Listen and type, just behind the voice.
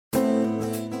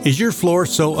Is your floor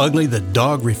so ugly the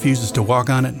dog refuses to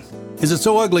walk on it? Is it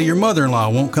so ugly your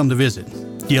mother-in-law won't come to visit?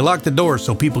 Do you lock the door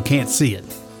so people can't see it?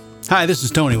 Hi, this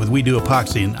is Tony with We Do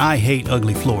Epoxy, and I hate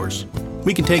ugly floors.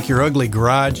 We can take your ugly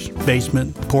garage,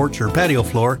 basement, porch, or patio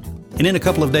floor, and in a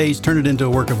couple of days turn it into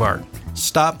a work of art.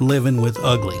 Stop living with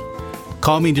ugly.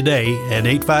 Call me today at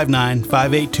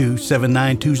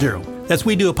 859-582-7920. That's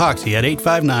We Do Epoxy at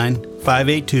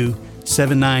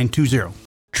 859-582-7920.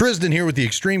 Tristan here with the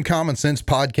Extreme Common Sense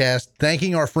Podcast,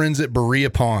 thanking our friends at Berea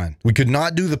Pond. We could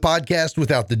not do the podcast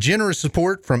without the generous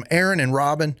support from Aaron and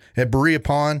Robin at Berea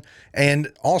Pond, and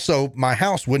also my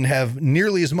house wouldn't have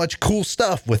nearly as much cool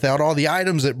stuff without all the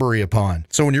items at Berea Pond.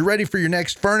 So when you're ready for your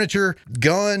next furniture,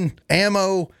 gun,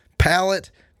 ammo,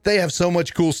 pallet, they have so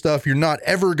much cool stuff, you're not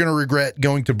ever going to regret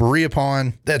going to Berea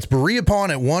Pond. That's Berea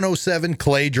Pond at 107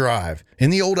 Clay Drive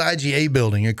in the old IGA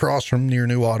building across from your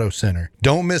new auto center.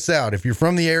 Don't miss out. If you're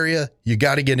from the area, you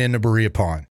got to get into Berea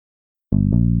Pond.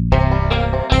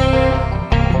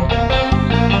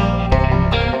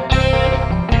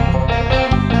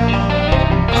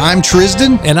 I'm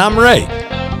Tristan. And I'm Ray.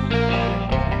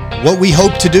 What we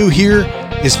hope to do here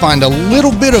is find a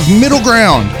little bit of middle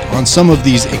ground on some of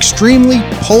these extremely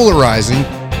polarizing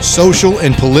social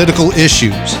and political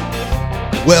issues.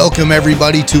 Welcome,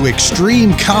 everybody, to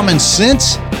Extreme Common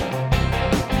Sense.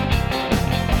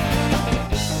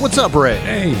 What's up, Ray?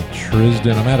 Hey,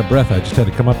 Tristan. I'm out of breath. I just had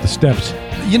to come up the steps.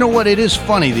 You know what? It is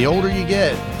funny. The older you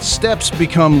get, steps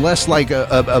become less like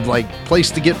a place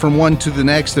to get from one to the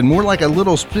next and more like a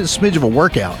little smidge of a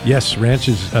workout. Yes,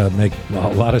 ranches make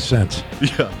a lot of sense.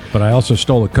 Yeah. But I also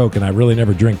stole a Coke, and I really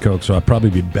never drink Coke, so I'll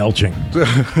probably be belching.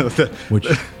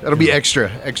 That'll be extra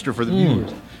for the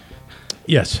viewers.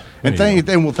 Yes. And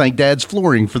then we'll thank Dad's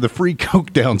Flooring for the free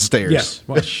Coke downstairs. Yes.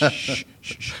 Well, shh.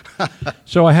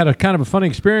 So I had a kind of a funny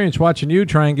experience watching you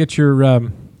try and get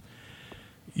your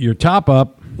top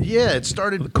up. Yeah, it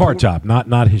started... The car top,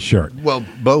 not his shirt. Well,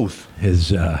 both.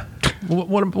 His,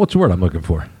 what's the word I'm looking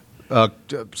for?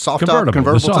 Soft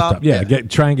convertible top? Yeah,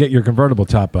 try and get your convertible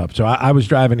top up. So I was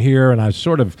driving here, and I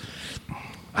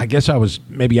guess I was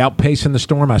maybe outpacing the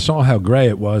storm. I saw how gray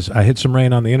it was. I hit some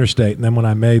rain on the interstate, and then when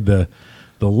I made the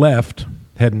left,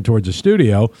 heading towards the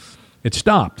studio, it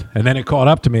stopped. And then it caught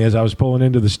up to me as I was pulling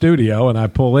into the studio, and I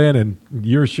pull in, and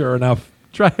you're sure enough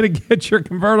trying to get your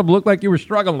convertible. Looked like you were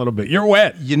struggling a little bit. You're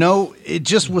wet. You know, it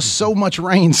just was so much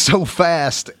rain so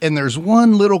fast, and there's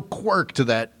one little quirk to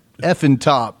that effing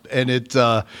top, and it,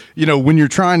 when you're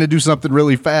trying to do something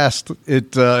really fast,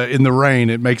 it in the rain,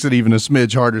 it makes it even a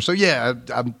smidge harder. So yeah,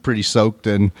 I'm pretty soaked,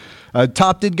 and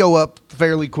top did go up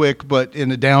fairly quick, but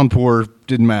in a downpour,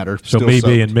 didn't matter. So Still me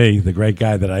soaked. being me, the great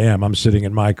guy that I am, I'm sitting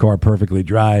in my car perfectly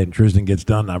dry, and Tristan gets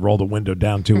done, and I roll the window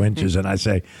down 2 inches, and I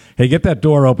say, hey, get that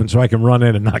door open so I can run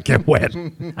in and not get wet.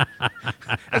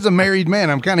 As a married man,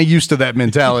 I'm kind of used to that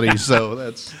mentality, so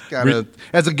that's kind of,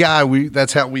 as a guy,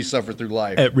 that's how we suffer through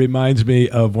life. It reminds me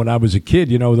of when I was a kid.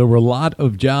 You know, there were a lot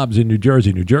of jobs in New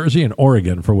Jersey. New Jersey and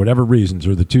Oregon, for whatever reasons,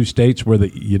 are the two states where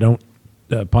you don't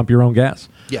pump your own gas.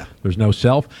 Yeah. There's no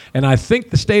self. And I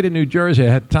think the state of New Jersey,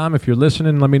 Tom, if you're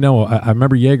listening, let me know. I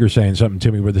remember Yeager saying something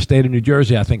to me where the state of New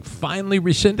Jersey, I think, finally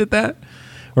rescinded that.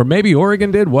 Or maybe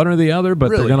Oregon did, one or the other, but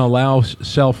Really? They're going to allow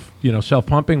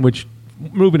self-pumping, which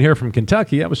moving here from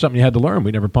Kentucky, that was something you had to learn.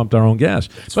 We never pumped our own gas.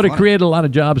 But it created a lot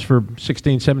of jobs for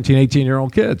 16, 17,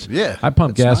 18-year-old kids. Yeah. I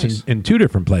pumped gas nice. in two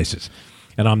different places.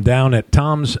 And I'm down at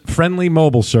Tom's Friendly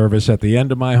Mobile Service at the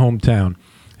end of my hometown.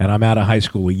 And I'm out of high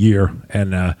school a year,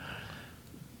 and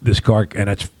this car, and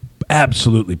it's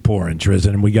absolutely pouring,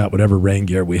 Tristan, and we got whatever rain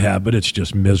gear we have, but it's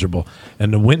just miserable.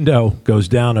 And the window goes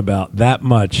down about that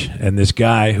much, and this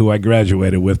guy who I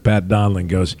graduated with, Pat Donlin,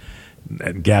 goes,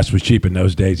 and gas was cheap in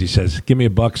those days, he says, give me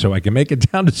 $1 so I can make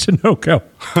it down to Sunoco.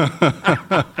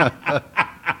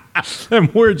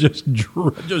 And we're just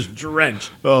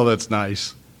drenched. Oh, that's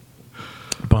nice.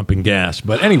 Pumping gas.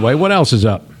 But anyway, what else is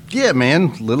up? Yeah,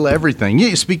 man, little everything.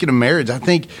 Yeah, speaking of marriage, I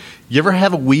think you ever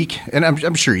have a week, and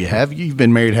I'm sure you have. You've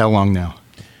been married how long now?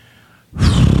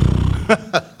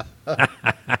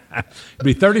 It'll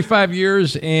be 35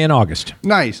 years in August.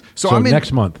 Nice. So So I'm in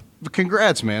next month.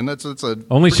 Congrats, man. That's a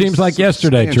Only pretty seems like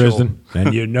yesterday, substantial- Tristan.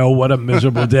 And you know what a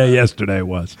miserable day yesterday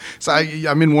was. So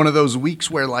I'm in one of those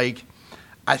weeks where, like,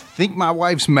 I think my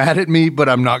wife's mad at me, but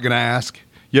I'm not going to ask.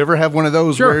 You ever have one of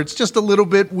those Sure. where it's just a little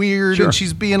bit weird Sure. and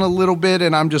she's being a little bit,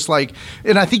 and I'm just like,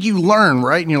 and I think you learn,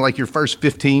 right? And you're like your first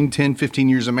 15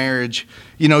 years of marriage,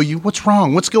 what's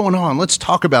wrong? What's going on? Let's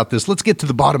talk about this. Let's get to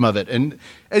the bottom of it. And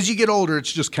as you get older,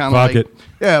 it's just kind of Fuck like, it.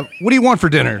 yeah, what do you want for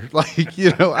dinner? Like,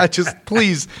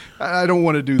 please, I don't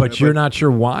want to do that. But you're not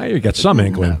sure why? You got some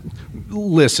inkling.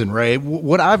 Listen, Ray,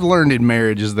 what I've learned in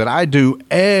marriage is that I do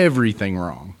everything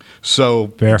wrong. So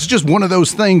Fair. It's just one of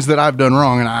those things that I've done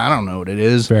wrong, and I don't know what it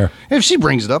is. Fair. If she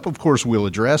brings it up, of course we'll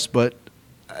address, but,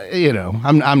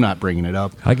 I'm not bringing it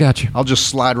up. I got you. I'll just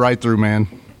slide right through, man.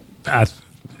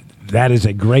 That is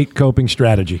a great coping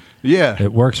strategy. Yeah.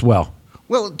 It works well.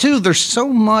 Well, too, there's so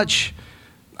much,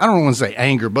 I don't want to say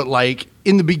anger, but like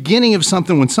in the beginning of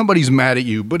something when somebody's mad at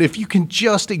you, but if you can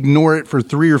just ignore it for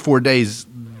 3 or 4 days,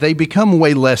 they become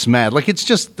way less mad. Like it's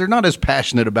just, they're not as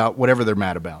passionate about whatever they're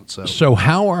mad about. So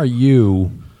how are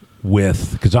you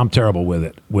with, because I'm terrible with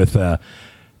it, with,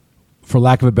 for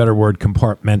lack of a better word,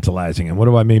 compartmentalizing. And what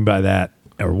do I mean by that?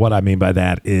 Or what I mean by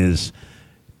that is,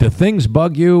 do things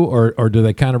bug you or do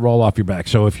they kind of roll off your back?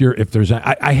 So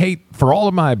I hate, for all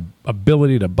of my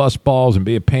ability to bust balls and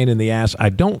be a pain in the ass, I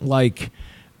don't like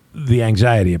the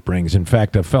anxiety it brings. In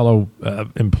fact, a fellow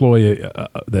employee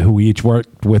who we each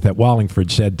worked with at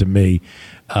Wallingford said to me,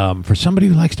 for somebody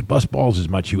who likes to bust balls as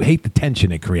much, you hate the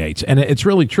tension it creates. And it's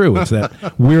really true. It's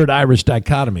that weird Irish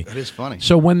dichotomy. That is funny.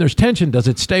 So when there's tension, does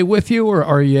it stay with you or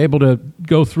are you able to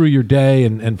go through your day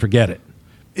and forget it?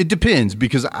 It depends,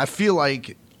 because I feel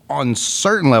like on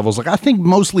certain levels, like I think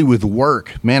mostly with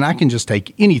work, man, I can just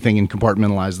take anything and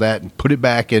compartmentalize that and put it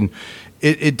back, and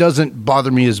it doesn't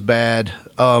bother me as bad.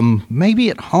 Maybe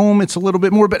at home it's a little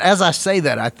bit more, but as I say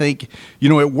that, I think,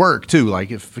 at work too,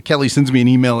 like if Kelly sends me an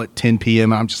email at 10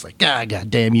 p.m., I'm just like, God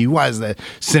damn you, why is that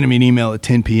sending me an email at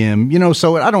 10 p.m.?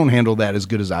 So I don't handle that as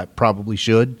good as I probably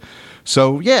should.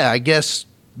 So yeah, I guess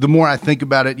the more I think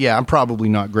about it, I'm probably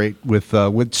not great with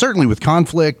certainly with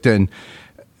conflict and,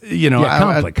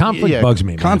 conflict bugs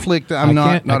me, man. Conflict, I'm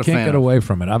not a fan. I can't get away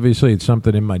from it. Obviously, it's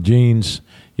something in my genes.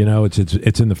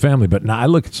 It's in the family. But now I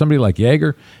look at somebody like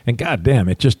Yeager, and goddamn,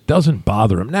 it just doesn't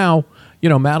bother him. Now,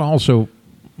 Matt also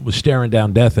was staring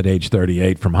down death at age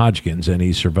 38 from Hodgkin's, and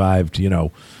he survived,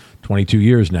 22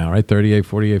 years now, right? 38,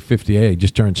 48, 58. He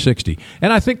just turned 60.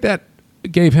 And I think that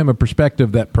gave him a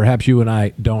perspective that perhaps you and I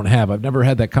don't have. I've never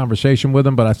had that conversation with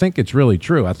him, but I think it's really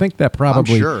true. I think that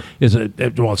probably is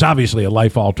it's obviously a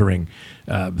life-altering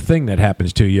thing that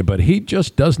happens to you, but he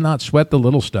just does not sweat the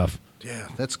little stuff. Yeah,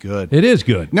 that's good. It is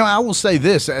good. No, I will say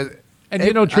this. And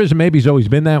Trish, maybe he's always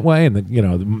been that way, and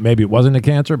maybe it wasn't a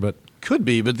cancer, but could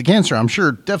be. But the cancer, I'm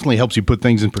sure, definitely helps you put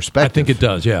things in perspective. I think it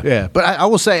does. Yeah. Yeah. But I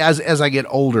will say, as I get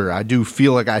older, I do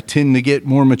feel like I tend to get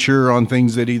more mature on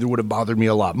things that either would have bothered me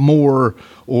a lot more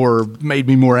or made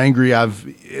me more angry. I've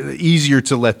easier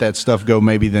to let that stuff go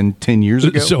maybe than 10 years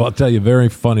ago. So I'll tell you a very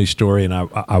funny story, and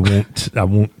I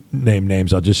won't name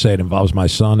names. I'll just say it involves my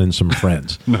son and some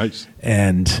friends. Nice.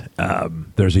 And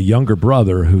there's a younger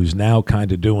brother who's now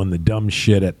kind of doing the dumb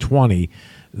shit at 20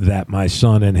 that my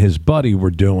son and his buddy were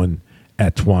doing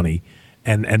at 20.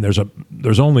 And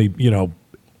there's only,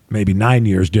 maybe 9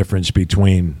 years difference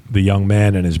between the young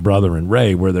man and his brother and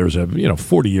Ray, where there's a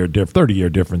 30-year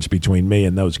difference between me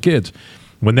and those kids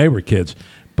when they were kids.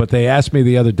 But they asked me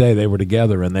the other day, they were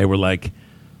together, and they were like,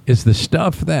 is the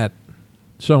stuff that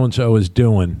so-and-so is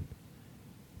doing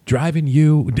driving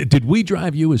you? Did we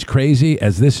drive you as crazy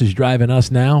as this is driving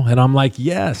us now? And I'm like,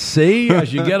 yes, see,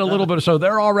 as you get a little bit. So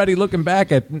they're already looking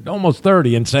back at almost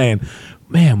 30 and saying,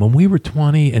 man, when we were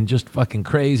 20 and just fucking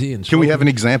crazy and can we have an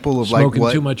example of like smoking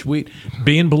what? Too much weed,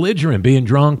 being belligerent, being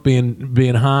drunk,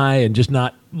 being high, and just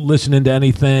not listening to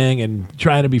anything and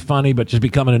trying to be funny, but just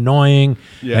becoming annoying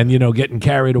and, getting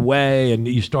carried away, and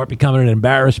you start becoming an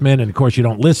embarrassment. And of course you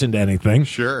don't listen to anything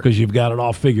because you've got it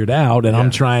all figured out. And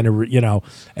I'm trying to,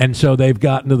 and so they've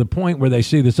gotten to the point where they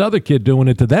see this other kid doing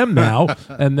it to them now.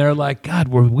 And they're like, God,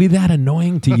 were we that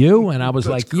annoying to you? And I was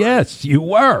like, great. Yes, you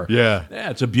were. Yeah.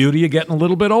 It's a beauty of getting a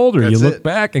little bit older. That's you look it.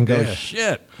 back and go,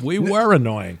 shit, we were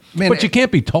annoying. Man, but you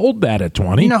can't be told that at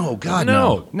 20. No, God,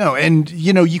 no. And,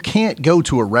 you can't go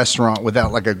to a restaurant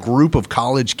without like a group of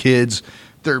college kids.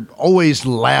 They're always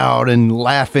loud and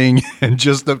laughing and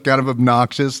just kind of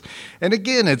obnoxious. And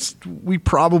again, we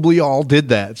probably all did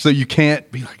that. So you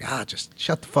can't be like, just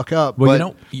shut the fuck up.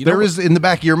 Well, but there is in the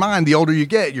back of your mind, the older you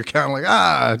get, you're kind of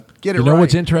like, Get it You know right.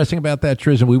 what's interesting about that,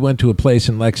 Tristan? We went to a place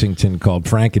in Lexington called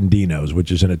Frank and Dino's,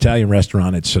 which is an Italian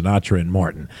restaurant at Sinatra and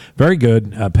Martin. Very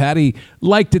good. Patty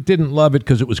liked it, didn't love it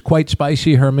because it was quite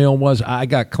spicy, her meal was. I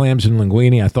got clams and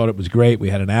linguine. I thought it was great.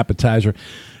 We had an appetizer.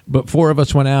 But 4 of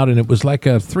us went out, and it was like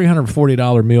a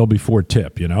 $340 meal before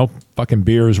tip, you know? Fucking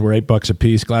beers were $8 a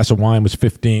piece. Glass of wine was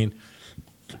 $15.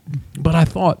 But I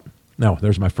thought, no,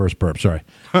 there's my first burp, sorry.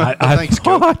 I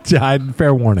thought,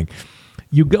 fair warning.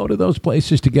 You go to those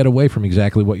places to get away from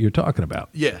exactly what you're talking about.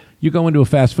 Yeah. You go into a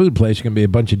fast food place, you're going to be a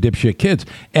bunch of dipshit kids.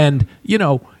 And, you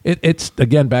know, it's,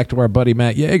 again, back to our buddy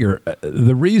Matt Yeager.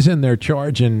 The reason they're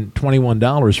charging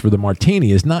 $21 for the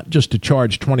martini is not just to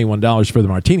charge $21 for the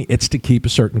martini. It's to keep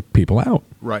certain people out.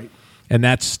 Right. And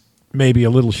that's maybe a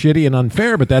little shitty and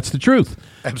unfair, but that's the truth.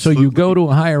 Absolutely. So you go to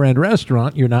a higher-end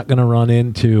restaurant, you're not going to run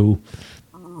into...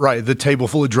 Right, the table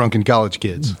full of drunken college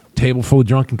kids. Table full of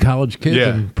drunken college kids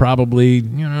and probably,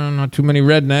 you know, not too many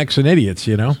rednecks and idiots,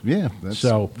 you know? Yeah, that's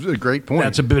a great point.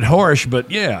 That's a bit harsh, but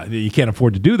yeah, you can't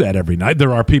afford to do that every night.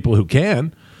 There are people who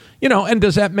can, you know, and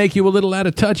does that make you a little out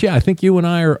of touch? Yeah, I think you and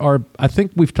I are I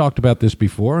think we've talked about this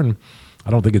before, and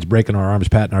I don't think it's breaking our arms,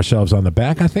 patting ourselves on the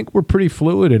back. I think we're pretty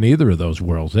fluid in either of those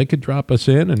worlds. They could drop us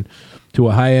in and to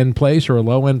a high-end place or a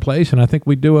low-end place, and I think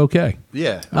we'd do okay.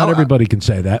 Yeah. Not everybody can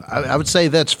say that. I would say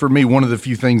that's, for me, one of the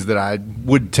few things that I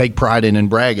would take pride in and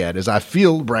brag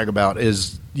about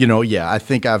is, you know, I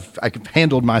think I've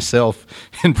handled myself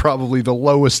in probably the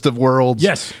lowest of worlds.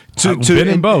 Yes. I've been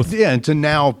in both. Yeah, and to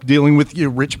now dealing with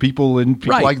rich people and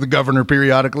people like the governor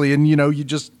periodically, and, you know, you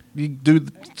do,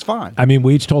 it's fine. I mean,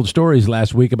 we each told stories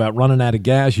last week about running out of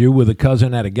gas. You with a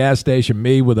cousin at a gas station,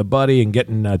 me with a buddy, and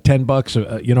getting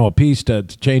 $10, you know, a piece to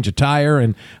change a tire.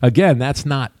 And again, that's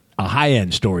not a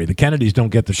high-end story. The Kennedys don't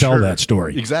get to tell that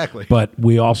story. Exactly. But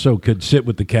we also could sit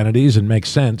with the Kennedys and make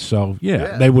sense. So,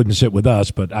 they wouldn't sit with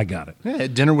us, but I got it. Yeah,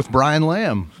 had dinner with Brian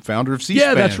Lamb, founder of C-SPAN.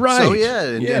 Yeah, that's right. So,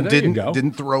 and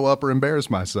didn't throw up or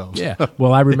embarrass myself. Yeah.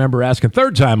 Well, I remember asking,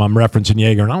 third time I'm referencing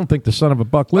Yeager, and I don't think the son of a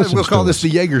buck listens to us. We'll call this the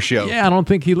Yeager Show. Yeah, I don't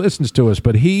think he listens to us,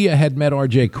 but he had met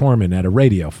R.J. Corman at a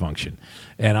radio function.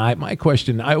 And my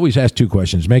question, I always ask 2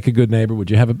 questions. Make a good neighbor, would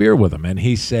you have a beer with him? And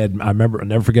he said, I'll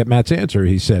never forget Matt's answer.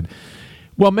 He said,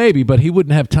 well, maybe, but he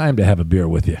wouldn't have time to have a beer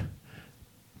with you.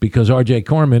 Because R.J.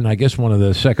 Corman, I guess one of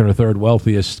the second or third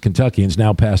wealthiest Kentuckians,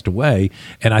 now passed away.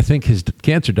 And I think his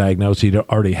cancer diagnosis he'd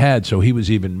already had, so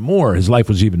his life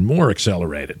was even more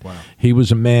accelerated. Wow. He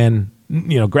was a man,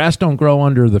 you know, grass don't grow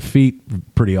under the feet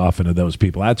pretty often of those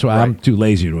people. That's why I'm too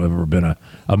lazy to have ever been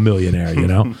a millionaire, you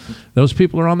know. Those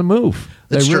people are on the move.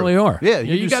 That's they true. really are. Yeah,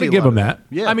 you got to give him that.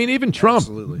 Yeah, I mean, even Trump,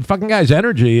 absolutely. fucking guy's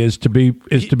energy is to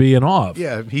be in awe of.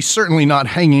 Yeah, he's certainly not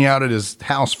hanging out at his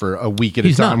house for a week at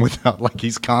a time without, like,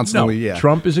 he's constantly. No,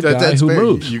 Trump is a guy who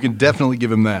moves. You can definitely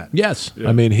give him that. Yes,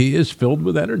 I mean, he is filled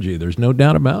with energy. There's no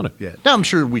doubt about it. Yeah, now I'm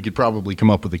sure we could probably come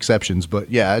up with exceptions, but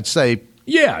yeah, I'd say.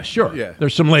 Yeah, sure. Yeah.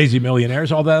 There's some lazy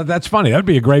millionaires. All that's funny. That'd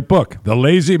be a great book, The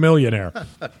Lazy Millionaire.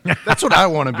 That's what I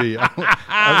want to be.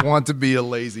 I want to be a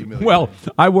lazy millionaire. Well,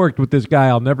 I worked with this guy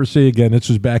I'll never see again. This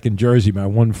was back in Jersey, my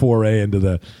one foray into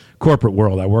the corporate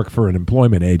world. I worked for an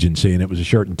employment agency, and it was a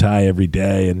shirt and tie every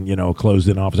day and, you know, a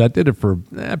closed-in office. I did it for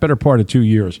a better part of 2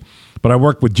 years. But I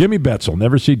worked with Jimmy Betzel.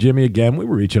 Never see Jimmy again. We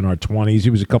were each in our 20s. He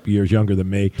was a couple years younger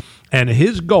than me. And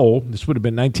his goal, this would have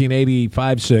been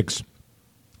 1985-6,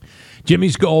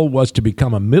 Jimmy's goal was to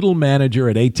become a middle manager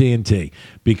at AT&T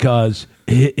because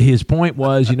his point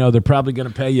was, you know, they're probably going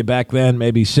to pay you back then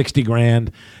maybe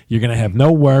 $60,000. You're going to have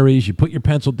no worries. You put your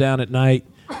pencil down at night.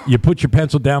 You put your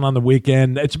pencil down on the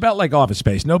weekend. It's about like Office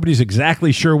Space. Nobody's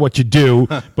exactly sure what you do,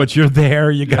 but you're there.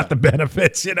 You got the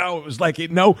benefits. You know, it was like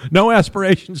no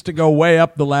aspirations to go way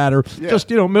up the ladder. Yeah.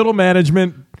 Just, you know, middle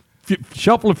management.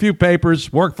 Shuffle a few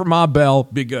papers, work for Ma Bell,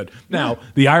 be good. Now,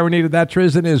 the irony to that,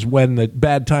 Tristan, is when the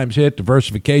bad times hit,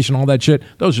 diversification, all that shit,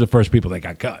 those are the first people that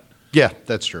got cut. Yeah,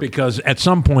 that's true. Because at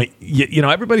some point, you know,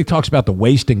 everybody talks about the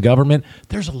waste in government.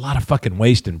 There's a lot of fucking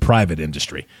waste in private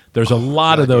industry. There's a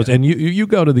lot of those. And you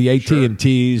go to the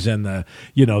AT&Ts and the,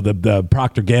 you know, the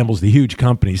Procter Gambles, the huge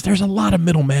companies. There's a lot of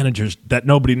middle managers that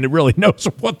nobody really knows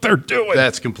what they're doing.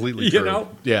 That's completely true. You know?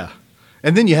 Yeah.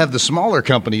 And then you have the smaller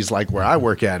companies like where I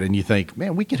work at, and you think,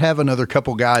 man, we could have another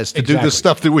couple guys to do the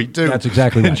stuff that we do. That's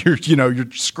exactly right. And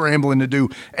you're scrambling to do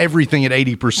everything at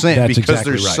 80% because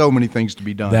there's so many things to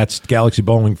be done. That's Galaxy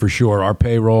Bowling for sure. Our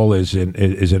payroll is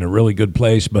in a really good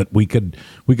place, but we could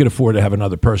afford to have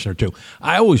another person or two.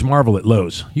 I always marvel at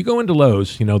Lowe's. You go into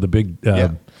Lowe's, you know, the big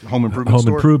home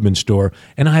improvement store,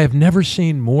 and I have never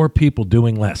seen more people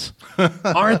doing less.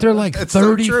 Aren't there like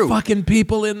 30 fucking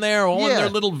people in there, all in their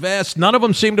little vests? None of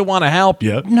them seem to want to help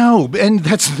you. No, and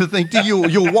that's the thing.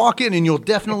 You'll walk in and you'll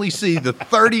definitely see the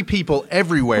 30 people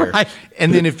everywhere. Right.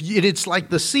 And then if it's like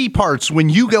the C parts when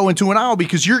you go into an aisle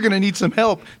because you're going to need some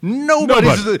help. Nobody.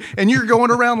 And you're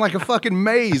going around like a fucking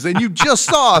maze, and you just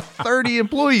saw 30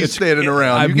 employees standing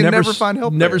around. You can never find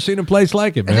help. Never seen a place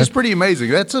like it, man. And it's pretty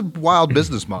amazing. That's a wild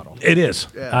business model. It is.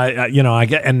 Yeah. I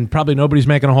get, and probably nobody's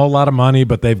making a whole lot of money,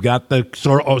 but they've got the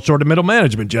sort of middle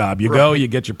management job. You go, you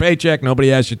get your paycheck.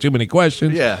 Nobody asks you too many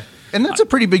questions. Yeah. And that's a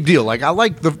pretty big deal. Like,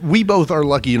 we both are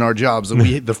lucky in our jobs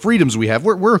that the freedoms we have.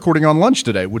 We're recording on lunch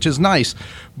today, which is nice.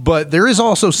 But there is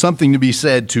also something to be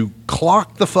said to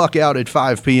clock the fuck out at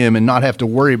 5 p.m. and not have to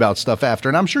worry about stuff after.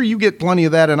 And I'm sure you get plenty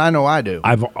of that, and I know I do.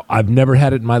 I've never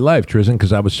had it in my life, Tristan,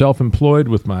 because I was self-employed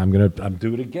with I'm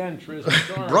do it again,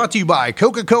 Tristan. Brought to you by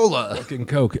Coca-Cola. Fucking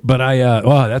Coke. But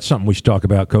that's something we should talk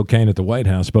about, cocaine at the White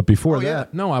House. But before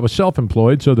that, no, I was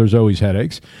self-employed, so there's always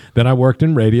headaches. Then I worked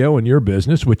in radio and your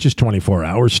business, which is 24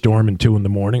 hours, storm and 2 in the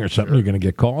morning or something, you're going to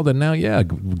get called. And now,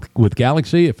 with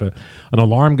Galaxy, if an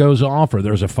alarm goes off or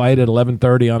there's a fight at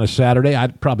 11:30 on a Saturday, I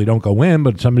probably don't go in,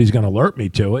 but somebody's going to alert me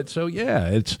to it. So,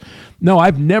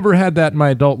 I've never had that in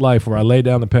my adult life where I lay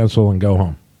down the pencil and go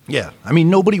home. Yeah. I mean,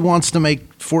 nobody wants to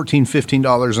make $14,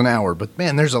 $15 an hour, but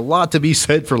man, there's a lot to be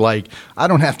said for I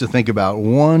don't have to think about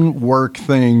one work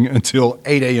thing until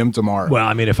 8 a.m. tomorrow. Well,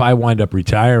 I mean, if I wind up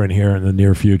retiring here in the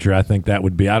near future, I think that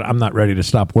would be, I'm not ready to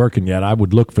stop working yet. I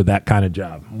would look for that kind of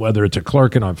job, whether it's a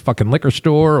clerk in a fucking liquor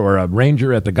store or a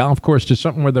ranger at the golf course, just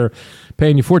something where they're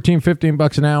paying you $14,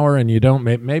 $15 an hour and you don't,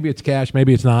 maybe it's cash,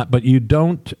 maybe it's not, but you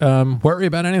don't worry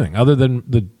about anything other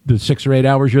than the 6 or 8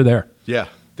 hours you're there. Yeah.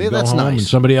 That's nice. And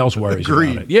somebody else worries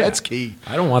about it. Yeah, that's key.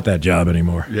 I don't want that job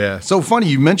anymore. Yeah. So funny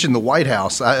you mentioned the White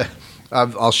House.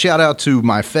 I'll shout out to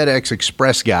my FedEx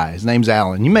Express guy. His name's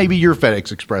Alan. You may be your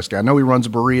FedEx Express guy. I know he runs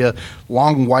Berea.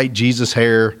 Long white Jesus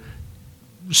hair.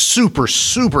 Super,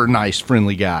 super nice,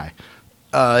 friendly guy.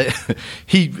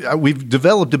 We've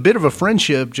developed a bit of a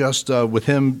friendship just with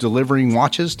him delivering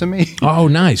watches to me. Oh,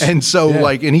 nice. And so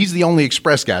and he's the only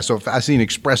Express guy. So if I see an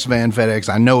Express van,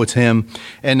 FedEx, I know it's him.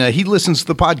 And he listens to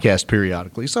the podcast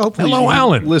periodically. So hopefully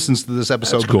Alan listens to this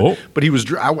episode. That's cool. But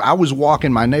I was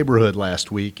walking my neighborhood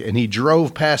last week and he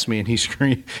drove past me and he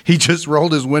screamed. He just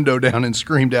rolled his window down and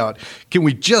screamed out, "Can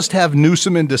we just have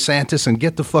Newsom and DeSantis and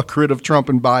get the fuck rid of Trump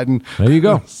and Biden?" There you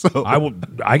go. So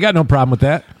I got no problem with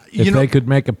that. If they could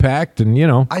make a pact and,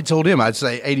 I told him I'd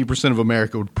say 80% of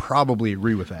America would probably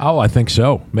agree with that. Oh, I think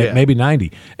so. Maybe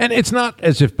 90. And it's not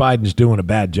as if Biden's doing a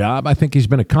bad job. I think he's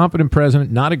been a competent president,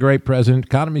 not a great president.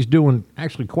 Economy's doing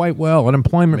actually quite well.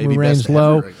 Unemployment remains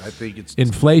low. I think it's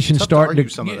inflation starting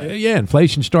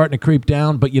inflation's starting to creep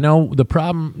down. But, the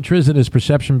problem, Tristan, is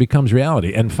perception becomes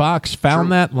reality. And Fox found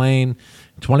that lane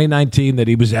 2019 that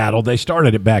he was addled. They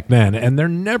started it back then, and they're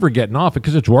never getting off it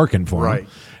because it's working for him.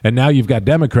 And now you've got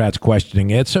Democrats questioning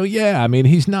it. So,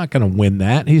 he's not going to win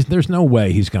that. There's no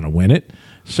way he's going to win it.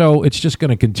 So it's just going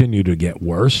to continue to get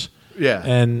worse. Yeah.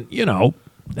 And,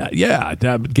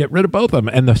 get rid of both of them.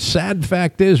 And the sad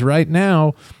fact is right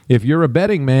now, if you're a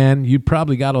betting man, you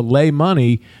probably got to lay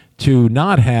money to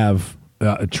not have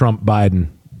Trump-Biden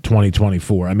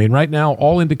 2024. I mean, right now,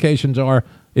 all indications are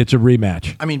it's a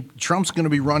rematch. I mean, Trump's going to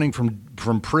be running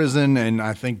from prison, and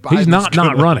I think Biden's he's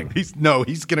not running. He's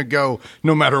going to go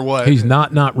no matter what. He's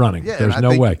not running. Yeah, There's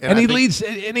no way. And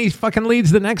he fucking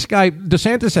leads the next guy.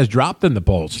 DeSantis has dropped in the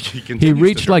polls. He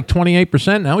reached like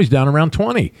 28%. Now he's down around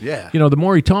 20. Yeah. The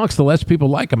more he talks, the less people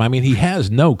like him. I mean, he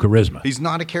has no charisma. He's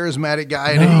not a charismatic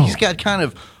guy. No. And he's got kind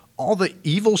of all the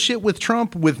evil shit with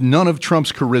Trump with none of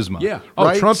Trump's charisma. Yeah.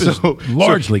 Right? Trump is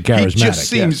largely charismatic. He just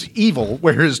seems evil,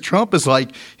 whereas Trump is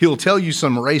like, he'll tell you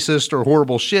some racist or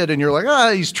horrible shit, and you're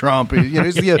like, he's Trump.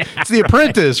 It's the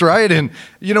Apprentice, right? And,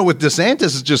 with DeSantis,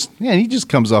 it's just, he just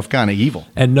comes off kind of evil.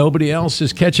 And nobody else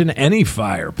is catching any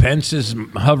fire. Pence is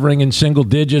hovering in single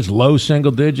digits, low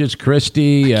single digits.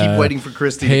 Christie. I keep waiting for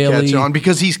Christie Haley. to catch on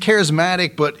because he's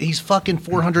charismatic, but he's fucking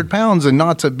 400 pounds, and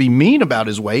not to be mean about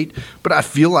his weight, but I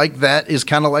feel like that is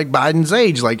kind of like Biden's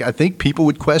age. Like, I think people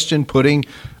would question putting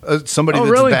somebody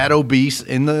that's that obese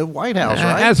in the White House,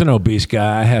 right? As an obese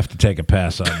guy, I have to take a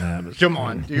pass on that. Come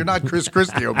on. You're not Chris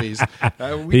Christie obese.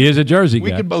 He is a Jersey guy.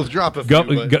 We could both drop a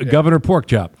few. Governor Pork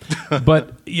Chop.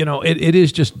 But, it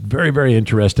is just very, very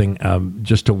interesting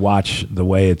just to watch the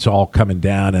way it's all coming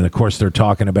down. And, of course, they're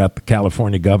talking about the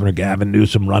California governor, Gavin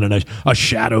Newsom, running a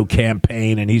shadow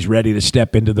campaign, and he's ready to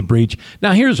step into the breach.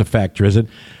 Now, here's a fact, Tristan.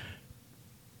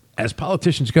 As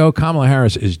politicians go, Kamala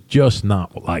Harris is just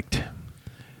not liked.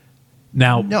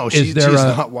 Now, No, she's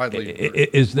not widely.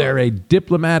 Is there a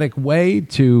diplomatic way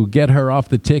to get her off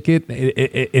the ticket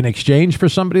in exchange for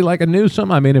somebody like a Newsom?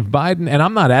 I mean, if Biden, and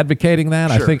I'm not advocating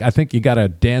that. Sure. I think you got to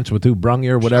dance with who brung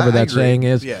you, or whatever I that agree. saying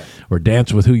is, Yeah. or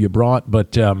dance with who you brought.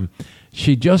 But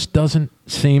she just doesn't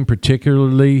seem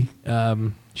particularly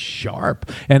sharp.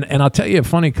 And I'll tell you a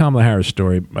funny Kamala Harris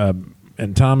story.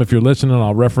 And Tom, if you're listening,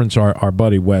 I'll reference our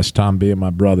buddy Wes, Tom being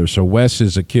my brother. So Wes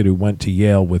is a kid who went to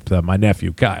Yale with my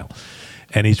nephew Kyle.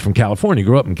 And he's from California,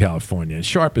 grew up in California. And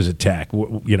sharp as a tack.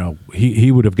 You know,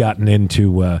 he would have gotten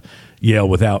into Yale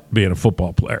without being a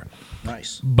football player.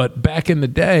 Nice. But back in the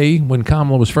day, when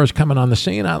Kamala was first coming on the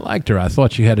scene, I liked her. I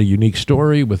thought she had a unique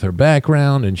story with her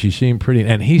background, and she seemed pretty.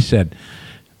 And he said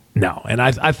no. And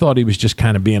I thought he was just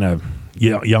kind of being a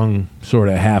young, sort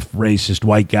of half racist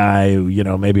white guy,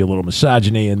 maybe a little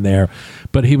misogyny in there.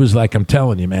 But he was like, I'm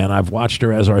telling you, man, I've watched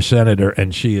her as our senator,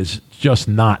 and she is just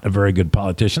not a very good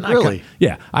politician. Really?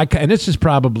 And this is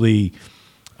probably,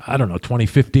 I don't know,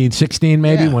 2015, 16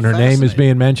 maybe, when her name is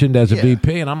being mentioned as a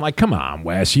VP. And I'm like, come on,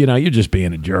 Wes, you're just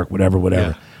being a jerk, whatever.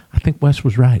 Yeah. I think Wes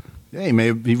was right. Hey,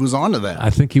 maybe he was onto that. I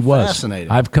think he was. Fascinating.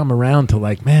 I've come around to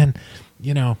like, man,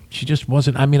 she just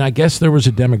wasn't. I mean, I guess there was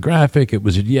a demographic. It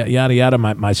was a yada, yada.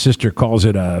 My sister calls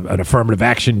it an affirmative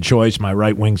action choice, my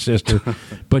right-wing sister.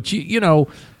 But,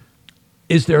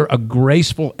 is there a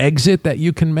graceful exit that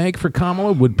you can make for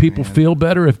Kamala? Would people feel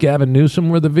better if Gavin Newsom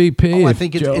were the VP? I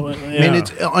think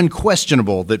it's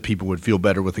unquestionable that people would feel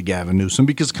better with a Gavin Newsom,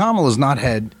 because Kamala's not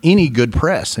had any good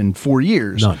press in 4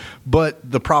 years. None. But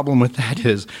the problem with that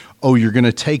is, you're going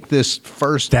to take this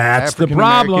first That's the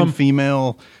African-American problem.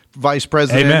 female vice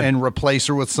president Amen. and replace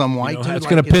her with some white dude. That's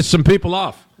going to piss some people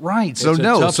off. Right. So It's a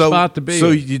tough spot to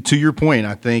be in. to your point,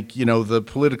 I think the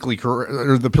politically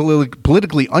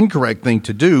incorrect thing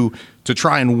to do to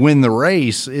try and win the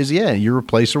race is you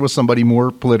replace her with somebody more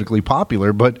politically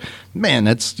popular. But man,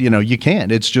 that's you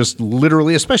can't. It's just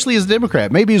literally, especially as a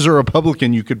Democrat. Maybe as a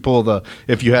Republican, you could pull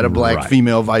if you had a black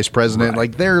female vice president.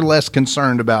 Like, they're less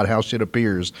concerned about how shit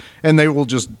appears, and they will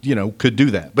just could do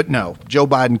that. But no, Joe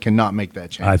Biden cannot make that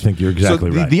change. I think you're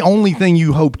exactly right. The only thing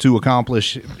you hope to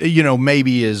accomplish,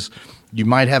 maybe is you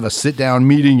might have a sit-down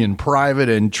meeting in private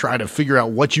and try to figure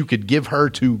out what you could give her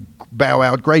to bow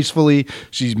out gracefully.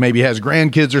 She maybe has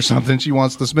grandkids or something she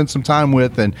wants to spend some time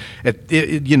with, and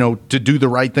to do the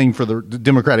right thing for the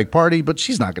Democratic Party. But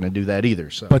she's not going to do that either.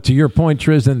 So. But to your point,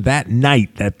 Tristan, that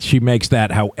night that she makes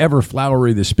that, however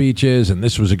flowery the speech is, and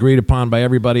this was agreed upon by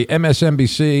everybody,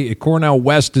 MSNBC, Cornell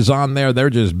West is on there. They're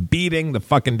just beating the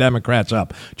fucking Democrats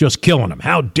up, just killing them.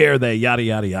 How dare they? Yada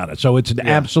yada yada. So it's an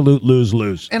absolute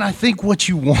lose-lose. And I think what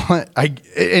you want,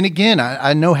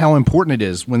 I know how important it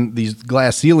is when these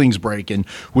glass ceilings break, and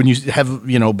when you have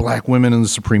black women in the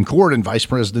Supreme Court and Vice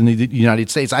President of the United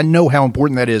States. I know how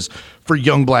important that is for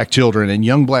young black children and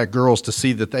young black girls to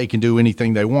see that they can do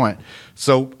anything they want.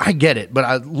 So I get it, but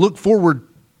I look forward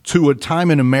to a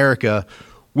time in America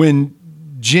when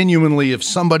genuinely, if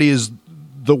somebody is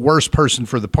the worst person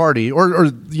for the party,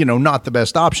 or not the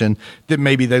best option, that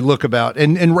maybe they look about,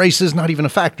 and race is not even a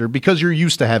factor, because you're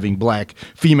used to having black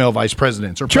female vice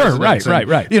presidents or presidents.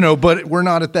 Right. But we're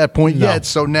not at that point yet,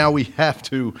 so now we have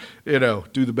to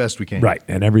do the best we can. Right,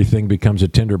 and everything becomes a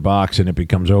tinderbox, and it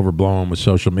becomes overblown with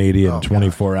social media and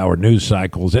 24-hour news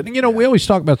cycles. And we always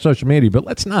talk about social media, but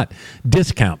let's not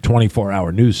discount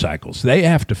 24-hour news cycles. They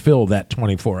have to fill that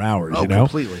 24 hours.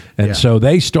 Completely. And so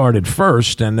they started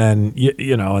first, and then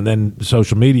and then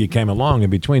social media came along in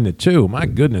between the two. My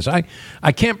goodness, I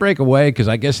can't break away, because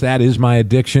I guess that is my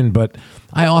addiction. But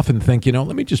I often think, let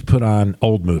me just put on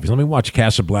old movies. Let me watch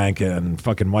Casablanca and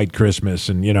fucking White Christmas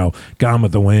and Gone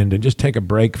with the Wind, and just take a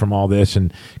break from all this.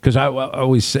 And because I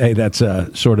always say that's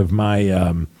sort of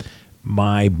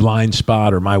my blind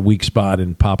spot, or my weak spot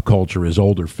in pop culture, is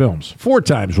older films. 4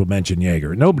 times we'll mention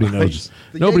Yeager. Nobody knows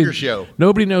Yeager show.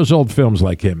 Nobody knows old films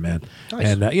like him, man. Nice.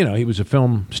 And he was a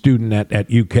film student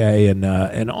at UK,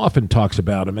 and often talks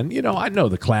about him. And I know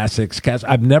the classics.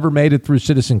 I've never made it through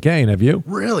Citizen Kane. Have you?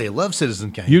 Really, I love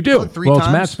Citizen Kane. You do? 3 times.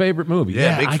 It's Matt's favorite movie.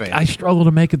 Yeah, big fan. I struggle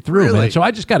to make it through, Really? man. So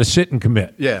I just got to sit and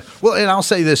commit. Yeah. Well, and I'll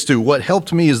say this too. What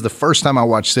helped me is the first time I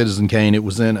watched Citizen Kane, it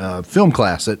was in a film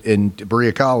class in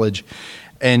Berea College,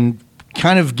 and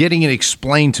kind of getting it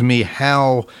explained to me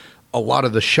how a lot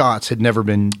of the shots had never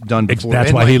been done before.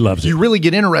 That's why he loves it. You really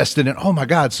get interested in, oh my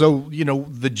God, so,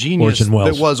 the genius Orson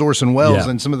Welles. that was Orson Welles,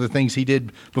 Yeah. and some of the things he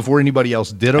did before anybody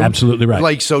else did them. Absolutely right.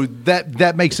 Like, so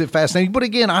that makes it fascinating. But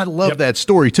again, I love that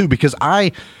story too, because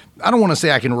I don't want to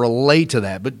say I can relate to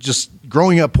that, but just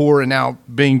growing up poor and now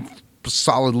being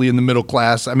solidly in the middle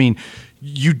class, I mean,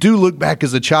 you do look back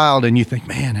as a child and you think,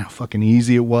 man, how fucking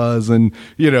easy it was. And,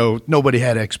 nobody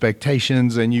had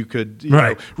expectations and you could,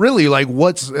 Right. really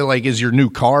is your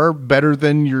new car better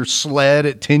than your sled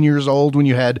at 10 years old when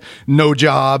you had no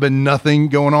job and nothing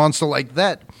going on? So like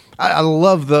that, I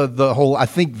love the whole, I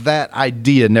think that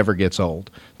idea never gets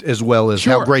old, as well as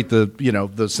how great the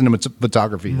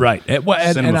cinematography is. Right.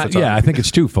 I think it's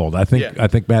twofold. I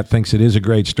think Matt thinks it is a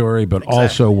great story, but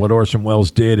also what Orson Welles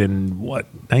did in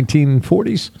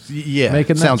 1940s? Yeah.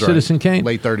 Making that sounds Citizen right. Kane?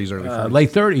 Late 30s, early 40s.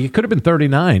 Late 30. It could have been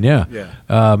 39, yeah.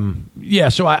 Yeah.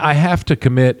 So I have to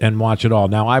commit and watch it all.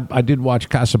 Now, I did watch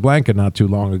Casablanca not too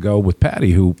long ago with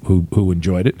Patty, who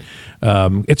enjoyed it.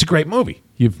 It's a great movie.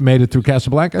 You've made it through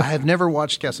Casablanca? I have never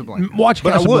watched Casablanca. Watch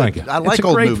Casablanca. I like it's a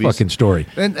old great movies. Fucking story.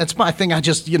 And that's my thing. I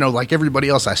just, like everybody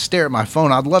else, I stare at my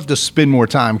phone. I'd love to spend more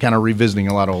time kind of revisiting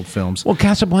a lot of old films. Well,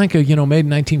 Casablanca, made in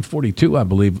 1942, I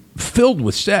believe, filled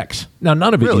with sex. Now,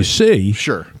 none of it you see.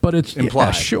 Sure. But it's implied.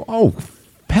 Yeah, sure. Oh,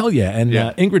 hell yeah. And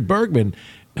Ingrid Bergman,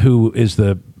 who is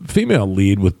the female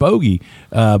lead with Bogey,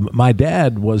 my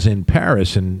dad was in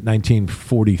Paris in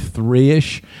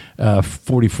 1943-ish,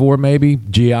 44 maybe,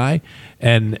 GI,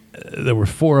 and there were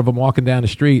four of them walking down the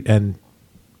street, and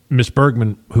Miss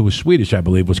Bergman, who was Swedish, I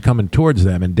believe, was coming towards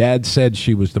them, and Dad said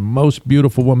she was the most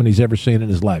beautiful woman he's ever seen in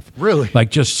his life. Really? Like,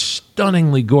 just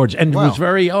stunningly gorgeous. And was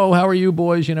very, how are you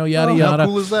boys, yada, yada. How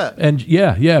cool is that? And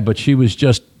but she was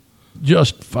just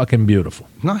fucking beautiful.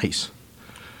 Nice.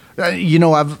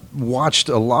 I've watched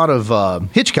a lot of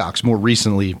Hitchcock's more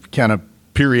recently, kind of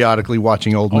periodically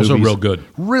watching old movies. Also real good.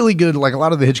 Really good. Like, a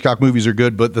lot of the Hitchcock movies are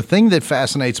good, but the thing that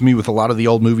fascinates me with a lot of the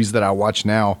old movies that I watch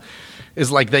now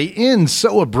is like they end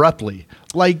so abruptly.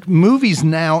 Like movies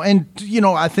now, and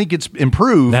I think it's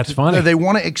improved. That's funny. They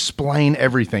want to explain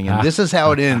everything, and this is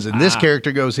how it ends, and this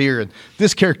character goes here, and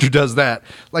this character does that.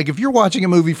 Like, if you're watching a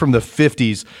movie from the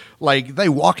 50s, like they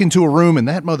walk into a room and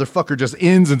that motherfucker just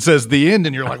ends and says the end,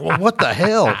 and you're like, well, what the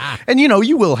hell? And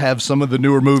you will have some of the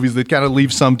newer movies that kind of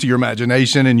leave some to your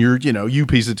imagination, and you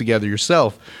piece it together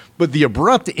yourself. But the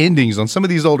abrupt endings on some of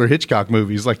these older Hitchcock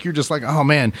movies, like you're just like, oh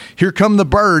man, here come the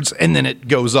birds, and then it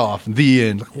goes off. The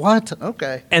end. Like, what? Okay.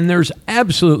 And there's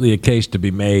absolutely a case to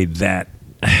be made that,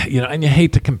 and you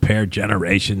hate to compare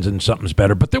generations and something's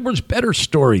better, but there was better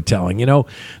storytelling. The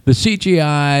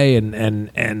CGI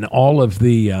and all of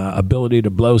the ability to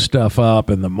blow stuff up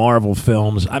and the Marvel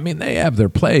films, I mean, they have their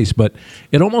place, but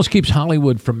it almost keeps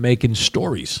Hollywood from making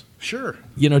stories. Sure.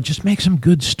 Just make some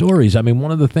good stories. I mean,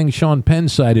 one of the things Sean Penn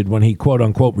cited when he quote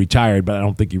unquote retired, but I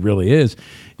don't think he really is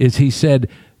he said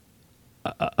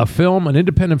an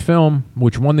independent film,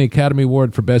 which won the Academy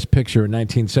Award for Best Picture in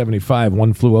 1975,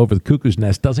 One Flew Over the Cuckoo's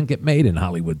Nest, doesn't get made in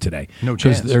Hollywood today. No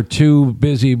chance. Because they're too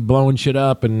busy blowing shit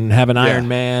up and having Iron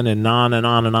Man and on and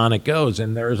on and on it goes.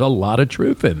 And there's a lot of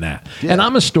truth in that. Yeah. And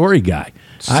I'm a story guy.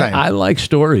 I like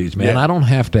stories, man. Yeah. I don't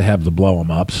have to have the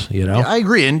blow-em-ups, Yeah, I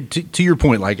agree. And to your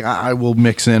point, like I will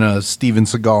mix in a Steven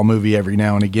Seagal movie every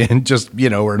now and again, just,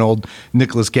 or an old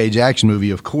Nicolas Cage action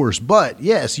movie, of course. But,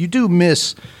 yes, you do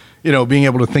miss being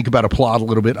able to think about a plot a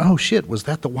little bit. Oh, shit, was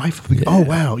that the wife of the... Yeah, oh,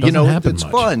 wow. It's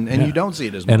much. fun, and you don't see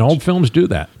it as much. And old films do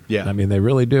that. Yeah. I mean, they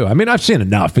really do. I mean, I've seen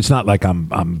enough. It's not like I'm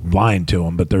blind to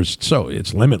them, but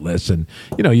it's limitless. And,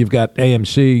 you've got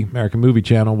AMC, American Movie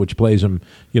Channel, which plays them,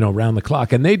 around the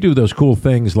clock. And they do those cool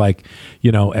things like,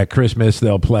 at Christmas,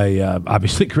 they'll play,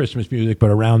 obviously, Christmas music,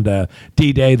 but around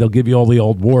D-Day, they'll give you all the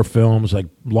old war films like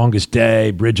Longest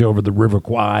Day, Bridge Over the River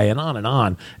Kwai, and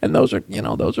on. And those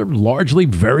are largely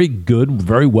very good,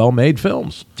 very well-made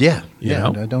films. Yeah.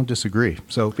 I don't disagree.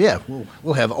 So,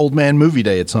 we'll have Old Man Movie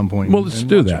Day at some point. Well, let's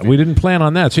do that. We didn't plan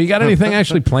on that. So you got anything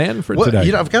actually planned for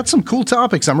today? I've got some cool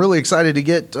topics I'm really excited to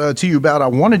get to you about. I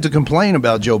wanted to complain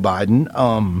about Joe Biden.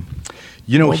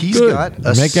 He's good.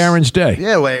 got Make Aaron's day.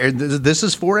 Yeah, well, this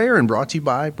is for Aaron, brought to you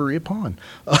by Berea Pawn.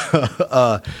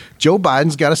 Joe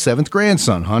Biden's got a seventh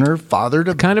grandson. Hunter fathered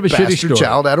a kind of a shitty story.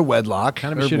 Child out of wedlock.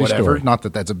 Kind of a shitty whatever. story. Not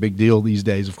that that's a big deal these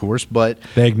days, of course, but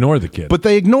they ignore the kid. But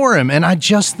they ignore him, and I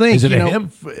just think is it him?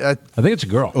 I think it's a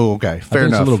girl. Oh, okay, fair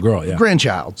enough. It's a little girl. Yeah,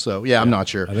 grandchild. So I'm not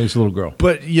sure. I think it's a little girl,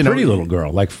 but pretty little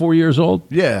girl, like 4 years old.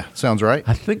 Yeah, sounds right.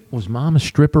 I think was mom a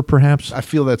stripper, perhaps. I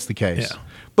feel that's the case. Yeah.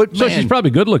 But so she's probably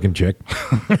a good-looking chick.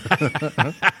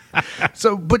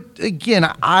 So, but again,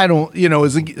 I don't,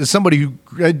 as somebody who,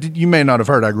 you may not have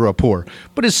heard, I grew up poor,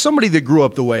 but as somebody that grew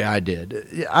up the way I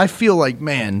did, I feel like,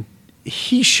 man,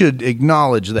 he should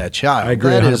acknowledge that child. I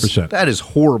agree 100%. That is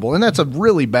horrible, and that's a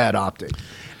really bad optic.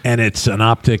 And it's an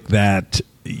optic that,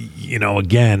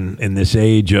 again, in this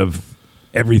age of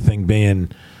everything being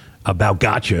about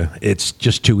gotcha, it's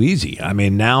just too easy. I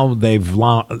mean, now they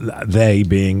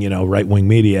being, right-wing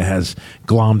media has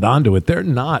glommed onto it. They're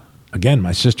not, again,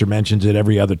 my sister mentions it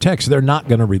every other text, they're not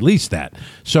going to release that.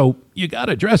 So you got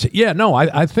to address it. Yeah, no,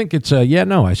 I think it's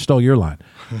I stole your line.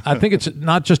 I think it's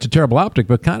not just a terrible optic,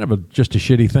 but kind of just a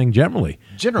shitty thing generally.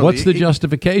 What's the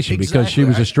justification? Because she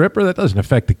was a stripper? That doesn't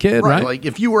affect the kid, right? Like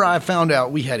if you or I found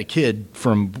out we had a kid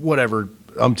from whatever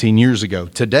umpteen years ago,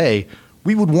 today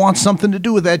we would want something to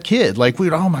do with that kid. Like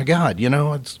we'd, oh my God,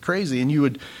 it's crazy. And you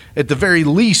would at the very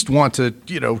least want to,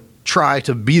 try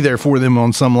to be there for them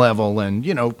on some level. And,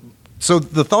 so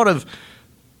the thought of,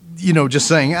 just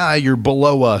saying, you're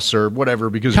below us or whatever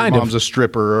because your mom's a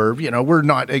stripper or, we're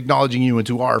not acknowledging you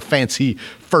into our fancy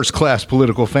first-class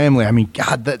political family. I mean,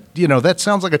 God, that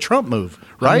sounds like a Trump move,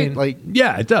 right?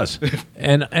 Yeah, it does.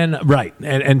 and right.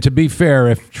 And to be fair,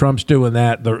 if Trump's doing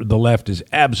that, the left is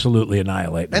absolutely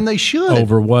annihilating. And they should.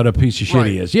 Over what a piece of shit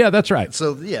he is. Yeah, that's right.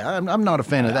 So, yeah, I'm not a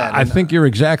fan of that. I think you're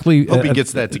exactly. Hope he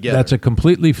gets that together. That's a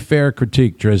completely fair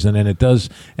critique, Drizzen,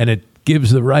 and it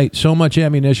gives the right so much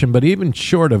ammunition, but even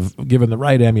short of giving the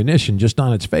right ammunition, just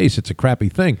on its face, it's a crappy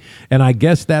thing. And I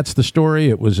guess that's the story.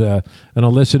 It was an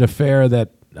illicit affair that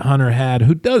Hunter had,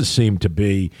 who does seem to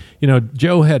be,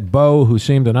 Joe had Bo, who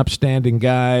seemed an upstanding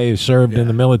guy, who served in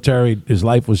the military. His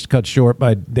life was cut short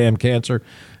by damn cancer.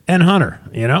 And Hunter,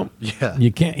 Yeah.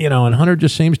 You can't, and Hunter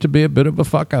just seems to be a bit of a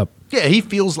fuck up. Yeah, he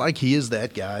feels like he is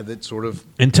that guy that sort of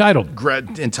entitled,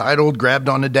 grabbed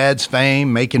onto dad's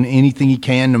fame, making anything he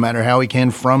can, no matter how he can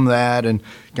from that, and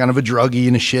kind of a druggie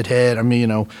and a shithead. I mean,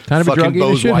 kind of fucking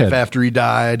Bo's wife shithead. After he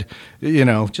died.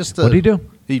 Just what did he do?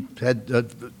 He had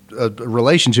a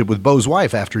relationship with Bo's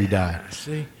wife after he died.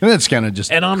 See, and that's kind of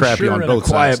just and I'm crappy sure on in both a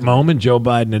quiet sides. moment, Joe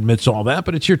Biden admits all that,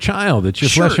 but it's your child, it's your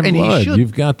flesh and blood.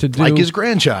 You've got to do like his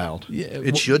grandchild. Yeah,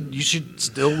 you should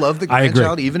still love the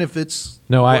grandchild, even if it's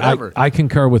whatever. I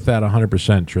concur with that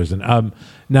 100%, Tristan.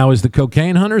 Now, is the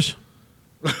cocaine hunters?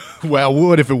 Well,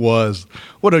 what if it was?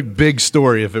 What a big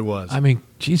story if it was. I mean,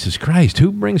 Jesus Christ,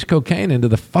 who brings cocaine into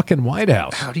the fucking White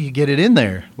House? How do you get it in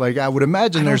there? Like, I would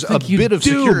imagine there's a bit of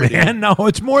security. Man. No,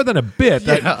 it's more than a bit.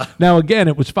 Yeah. Now, again,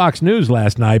 it was Fox News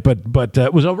last night, but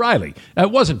it was O'Reilly.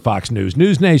 It wasn't Fox News.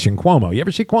 News Nation, Cuomo. You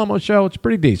ever see Cuomo's show? It's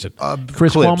pretty decent.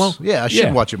 Chris clips. Cuomo? Yeah, I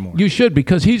should watch it more. You should,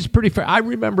 because he's pretty fair. I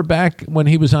remember back when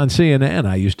he was on CNN,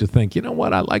 I used to think, you know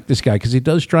what, I like this guy because he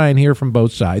does try and hear from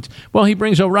both sides. Well, he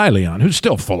brings O'Reilly on, who's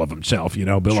still full of himself,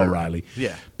 Bill O'Reilly.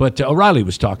 Yeah. But O'Reilly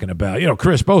was talking about,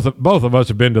 Chris, both of us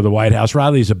have been to the White House.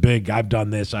 Riley's a big, I've done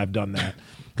this, I've done that.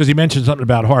 Because he mentioned something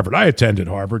about Harvard. I attended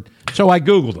Harvard. So I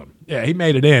Googled him. Yeah, he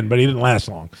made it in, but he didn't last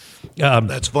long.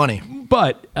 That's funny.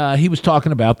 But he was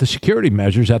talking about the security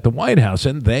measures at the White House,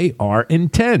 and they are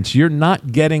intense. You're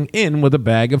not getting in with a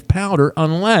bag of powder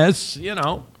unless,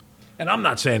 and I'm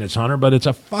not saying it's Hunter, but it's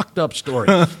a fucked up story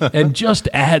and just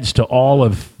adds to all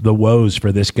of the woes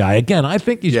for this guy. Again, I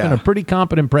think he's been a pretty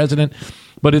competent president,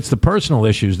 but it's the personal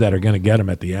issues that are going to get him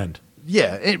at the end.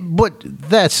 Yeah, but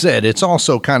that said, it's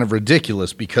also kind of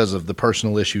ridiculous because of the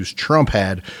personal issues Trump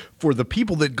had for the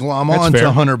people that glom on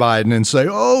to Hunter Biden and say,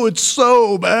 oh, it's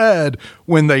so bad,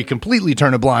 when they completely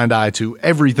turn a blind eye to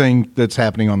everything that's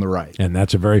happening on the right. And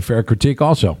that's a very fair critique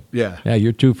also. Yeah. Yeah,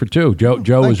 you're 2 for 2.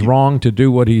 Joe is wrong to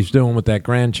do what he's doing with that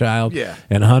grandchild. Yeah.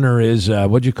 And Hunter is,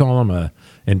 what'd you call him, a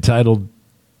entitled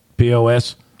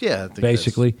POS? Yeah, I think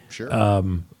basically. Sure.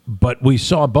 But we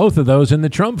saw both of those in the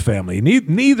Trump family.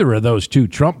 Neither of those two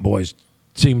Trump boys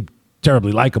seem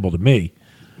terribly likable to me.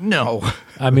 No.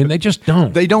 I mean, they just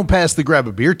don't. They don't pass the grab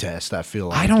a beer test, I feel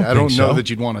like. I don't know so. that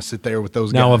you'd want to sit there with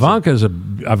those guys. Now, Ivanka's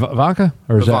Ivanka?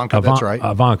 Or is Ivanka, that that's right.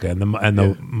 Ivanka. And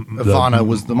Ivana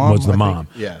was the mom.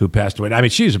 Who passed away. I mean,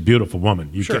 she's a beautiful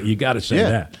woman. You got to say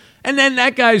that. And then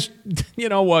that guy's,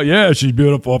 she's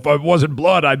beautiful. If it wasn't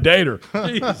blood, I'd date her.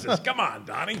 Jesus, come on,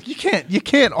 Donnie. You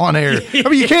can't on air. I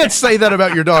mean, you can't say that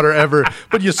about your daughter ever,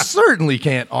 but you certainly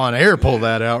can't on air pull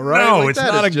that out, right? No, it's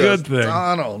not a good thing.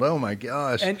 Donald, oh my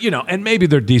gosh. And and maybe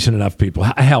they're decent enough people.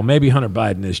 Hell, maybe Hunter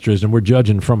Biden is, Tristan. We're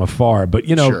judging from afar, but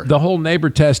Sure. the whole neighbor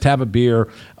test, have a beer,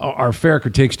 are fair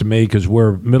critiques to me because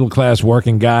we're middle class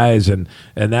working guys, and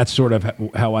that's sort of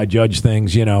how I judge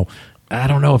things. I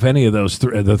don't know if any of those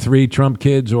the three Trump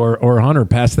kids or Hunter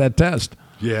passed that test.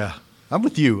 Yeah. I'm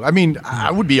with you. I mean,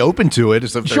 I would be open to it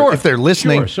if they're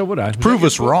listening. Sure, so would I. Prove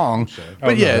us wrong.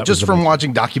 But just from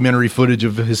watching documentary footage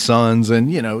of his sons,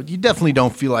 and you definitely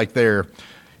don't feel like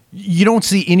you don't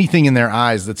see anything in their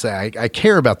eyes that say, I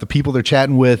care about the people they're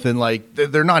chatting with, and like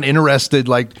they're not interested.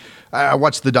 Like, I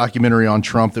watched the documentary on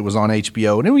Trump that was on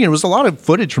HBO, and it was a lot of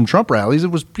footage from Trump rallies. It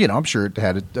was, I'm sure it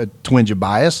had a twinge of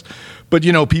bias, but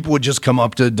people would just come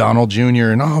up to Donald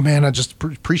Jr. and, oh man, I just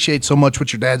appreciate so much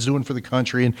what your dad's doing for the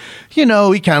country, and he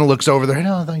kind of looks over there,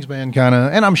 oh thanks man, kind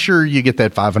of, and I'm sure you get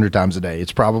that 500 times a day.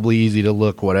 It's probably easy to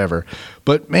look, whatever,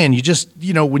 but man, you just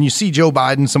when you see Joe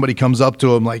Biden, somebody comes up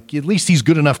to him like, at least he's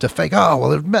good enough to fake, oh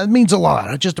well, it means a lot.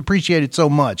 I just appreciate it so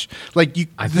much. Like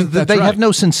they have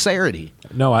no sincerity.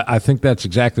 No, I think that's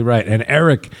exactly right. And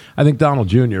Eric, I think Donald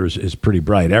Jr. is pretty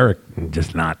bright. Eric,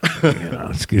 just not, he's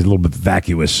a little bit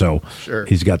vacuous, so sure.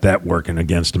 He's got that working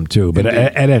against him too. But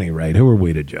at any rate, who are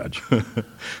we to judge?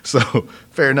 So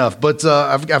fair enough. But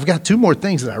I've got two more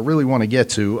things that I really want to get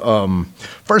to.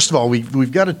 First of all,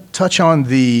 we've got to touch on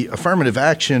the affirmative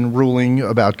action ruling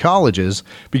about colleges,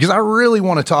 because I really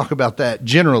want to talk about that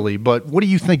generally. But what do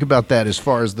you think about that as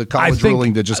far as the college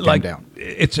ruling that just came down?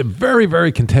 It's a very,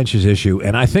 very contentious issue.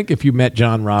 And I think if you met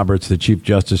John Roberts, the Chief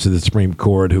Justice of the Supreme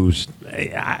Court, who's,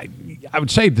 I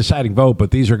would say deciding vote, but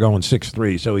these are going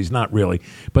 6-3, so he's not really.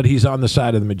 But he's on the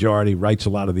side of the majority, writes a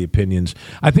lot of the opinions.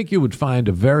 I think you would find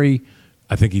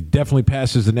I think he definitely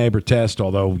passes the neighbor test,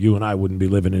 although you and I wouldn't be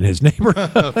living in his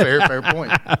neighborhood. Fair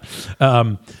point.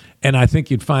 And I think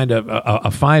you'd find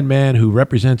a fine man who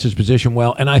represents his position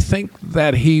well. And I think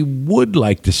that he would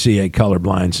like to see a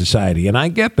colorblind society. And I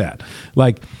get that.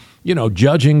 Like,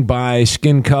 judging by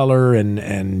skin color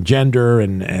and gender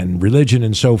and religion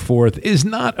and so forth is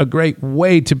not a great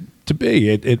way to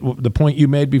be. The point you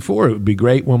made before, it would be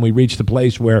great when we reach the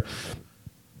place where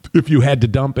if you had to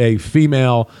dump a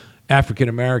female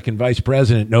African-American vice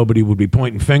president, nobody would be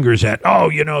pointing fingers at,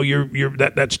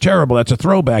 that's terrible, that's a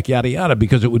throwback, yada, yada,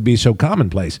 because it would be so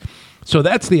commonplace. So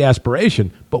that's the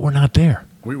aspiration, but we're not there.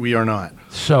 We are not.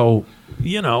 So,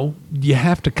 you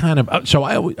have to kind of, so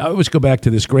I always go back to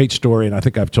this great story, and I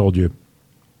think I've told you.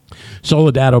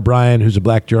 Soledad O'Brien, who's a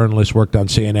black journalist, worked on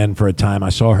CNN for a time. I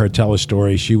saw her tell a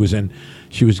story. She was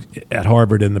at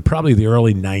Harvard in probably the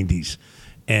early 90s.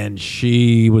 And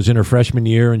she was in her freshman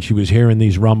year, and she was hearing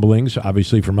these rumblings,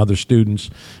 obviously from other students,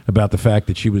 about the fact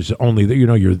that she was only,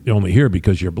 you're only here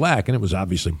because you're black, and it was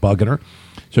obviously bugging her.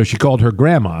 So she called her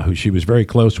grandma, who she was very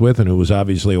close with and who was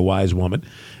obviously a wise woman,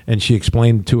 and she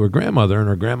explained to her grandmother, and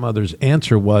her grandmother's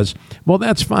answer was, well,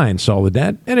 that's fine,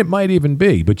 Soledad, and it might even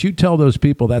be, but you tell those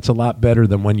people that's a lot better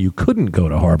than when you couldn't go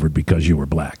to Harvard because you were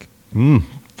black.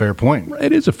 Fair point.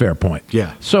 It is a fair point.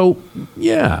 Yeah. So,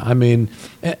 yeah, I mean,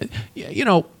 and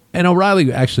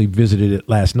O'Reilly actually visited it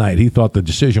last night. He thought the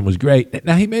decision was great.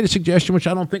 Now, he made a suggestion which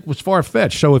I don't think was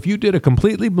far-fetched. So if you did a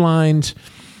completely blind,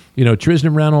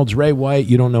 Tristan Reynolds, Ray White,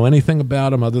 you don't know anything about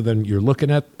them other than you're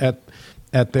looking at their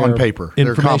on paper,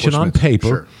 information on paper.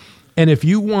 Sure. And if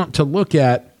you want to look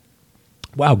at,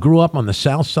 wow, grew up on the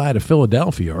south side of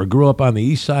Philadelphia or grew up on the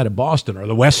east side of Boston or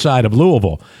the west side of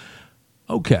Louisville,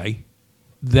 okay,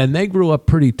 then they grew up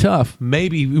pretty tough.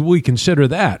 Maybe we consider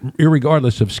that,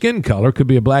 irregardless of skin color. Could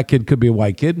be a black kid, could be a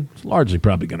white kid. It's largely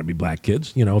probably going to be black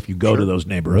kids, if you go to those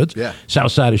neighborhoods. Yeah.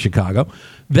 South side of Chicago.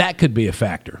 That could be a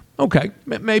factor. Okay,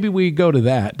 maybe we go to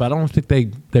that, but I don't think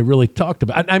they really talked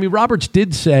about it. I mean, Roberts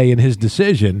did say in his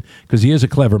decision, because he is a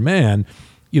clever man,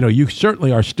 you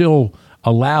certainly are still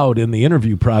allowed in the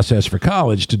interview process for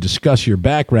college to discuss your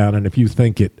background, and if you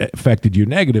think it affected you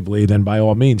negatively, then by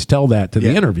all means tell that to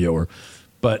the interviewer.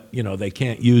 But, they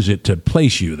can't use it to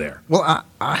place you there. Well,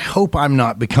 I hope I'm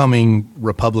not becoming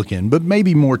Republican, but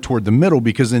maybe more toward the middle,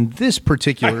 because in this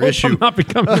particular issue, I'm not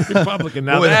becoming a Republican.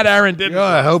 Now, that Aaron didn't.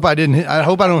 I hope I didn't. I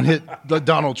hope I don't hit the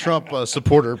Donald Trump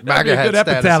supporter. That'd be a good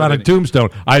epitaph on a tombstone.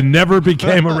 I never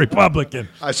became a Republican.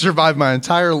 I survived my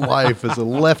entire life as a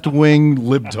left-wing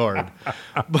libtard.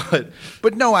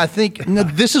 But no, I think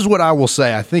this is what I will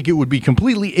say. I think it would be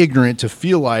completely ignorant to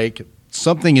feel like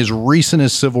something as recent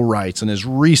as civil rights and as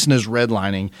recent as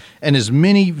redlining and as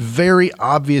many very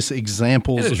obvious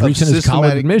examples of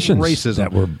systematic racism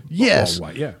that were yes,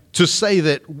 white, yeah. To say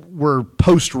that we're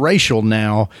post-racial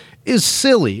now is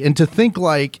silly, and to think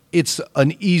like it's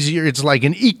like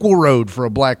an equal road for a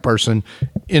black person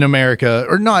in America,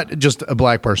 or not just a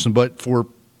black person, but for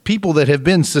people that have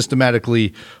been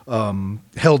systematically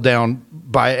held down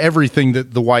by everything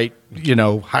that the white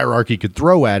hierarchy could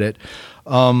throw at it.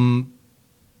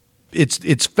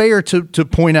 It's fair to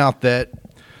point out that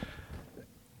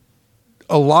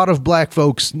a lot of black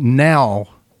folks now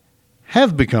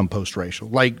have become post-racial.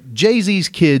 Like Jay-Z's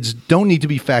kids don't need to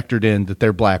be factored in that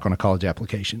they're black on a college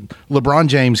application. LeBron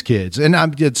James' kids, and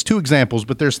it's two examples,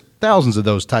 but there's thousands of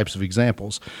those types of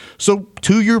examples. So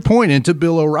to your point and to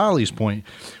Bill O'Reilly's point,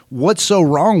 what's so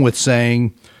wrong with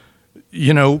saying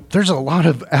there's a lot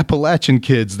of Appalachian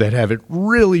kids that have it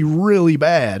really, really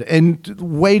bad, and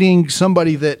waiting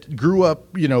somebody that grew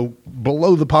up,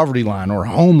 below the poverty line or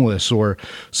homeless or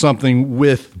something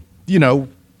with,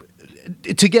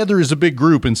 together as a big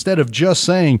group, instead of just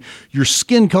saying your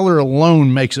skin color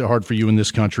alone makes it hard for you in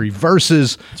this country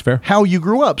versus how you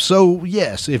grew up. So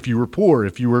yes, if you were poor,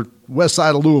 if you were west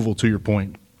side of Louisville, to your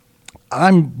point,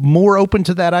 I'm more open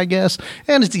to that, I guess.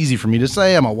 And it's easy for me to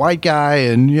say I'm a white guy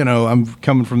and, I'm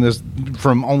coming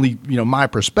from only, my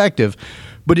perspective.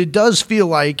 But it does feel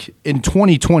like in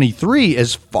 2023,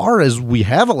 as far as we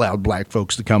have allowed black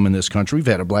folks to come in this country, we've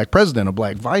had a black president, a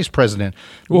black vice president.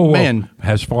 Man,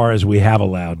 as far as we have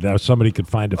allowed, now somebody could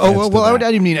find offense. I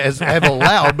didn't mean as have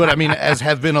allowed, but I mean as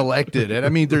have been elected. And I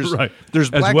mean there's black,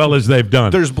 as well as they've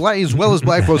done. There's black as well as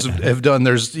black folks have done.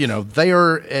 There's they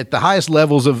are at the highest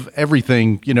levels of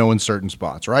everything in certain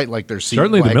spots, right? Like there's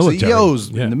certainly the military. CEOs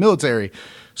in the military.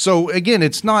 So again,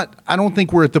 it's not, I don't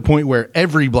think we're at the point where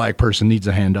every black person needs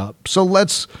a hand up. So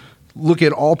let's look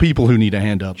at all people who need a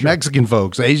hand up. Sure. Mexican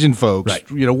folks, Asian folks,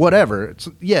 whatever.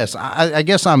 Yes, I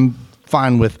guess I'm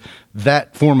fine with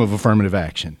that form of affirmative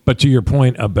action. But to your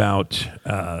point about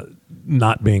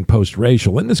not being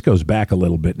post-racial, and this goes back a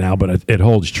little bit now, but it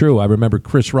holds true. I remember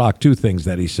Chris Rock, two things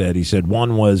that he said. He said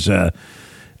one was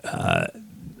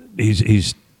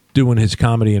he's doing his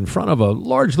comedy in front of a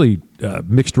largely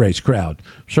mixed-race crowd,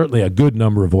 certainly a good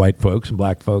number of white folks and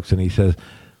black folks, and he says,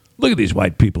 look at these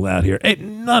white people out here. Ain't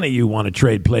none of you want to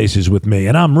trade places with me,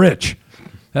 and I'm rich.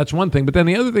 That's one thing. But then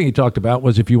the other thing he talked about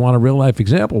was if you want a real-life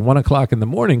example, 1 o'clock in the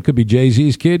morning could be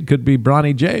Jay-Z's kid, could be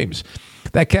Bronny James.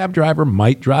 That cab driver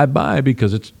might drive by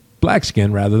because it's black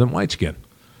skin rather than white skin.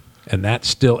 And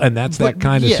that's that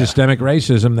kind of systemic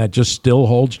racism that just still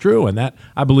holds true. And that,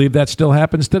 I believe, that still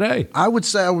happens today. I would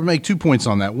make 2 points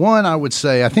on that. One, I would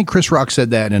say, I think Chris Rock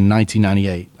said that in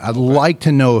 1998. I'd like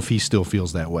to know if he still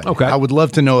feels that way. Okay. I would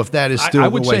love to know if that is still I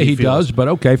would the way say he feels. does, but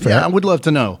okay, fair. Yeah, I would love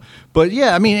to know. But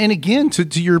yeah, I mean, and again, to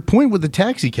your point with the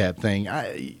taxi cab thing,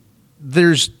 to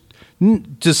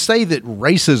say that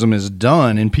racism is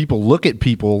done and people look at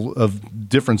people of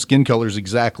different skin colors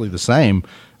exactly the same,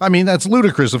 I mean, that's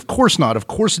ludicrous. Of course not. Of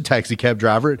course a taxi cab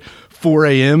driver at 4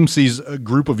 a.m. sees a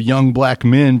group of young black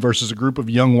men versus a group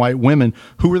of young white women.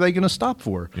 Who are they going to stop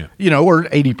for? Yeah. Or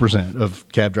 80% of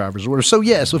cab drivers or whatever. So,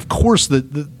 yes, of course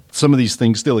some of these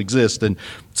things still exist and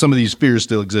some of these fears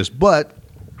still exist. But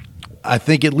I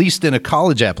think at least in a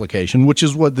college application, which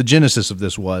is what the genesis of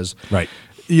this was, right?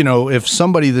 If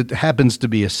somebody that happens to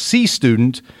be a C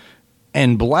student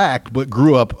and black but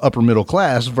grew up upper middle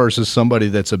class versus somebody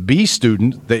that's a B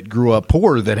student that grew up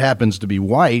poor that happens to be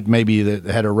white, maybe that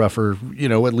had a rougher,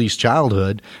 at least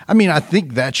childhood. I mean, I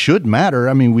think that should matter.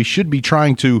 I mean, we should be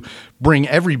trying to bring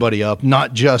everybody up,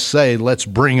 not just say, let's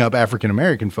bring up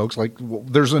African-American folks. Like,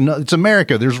 it's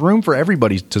America. There's room for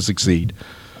everybody to succeed.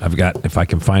 If I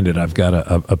can find it, I've got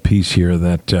a piece here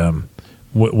that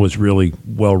was really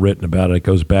well written about it. It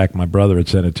goes back. My brother had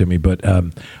sent it to me, but I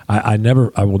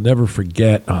will never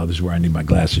forget. Oh, this is where I need my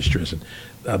glasses, Tristan.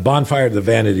 Bonfire of the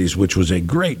Vanities, which was a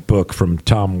great book from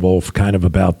Tom Wolfe, kind of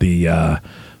about the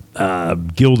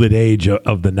Gilded Age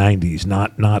of the '90s,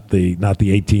 not the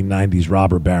 1890s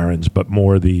robber barons, but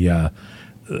more the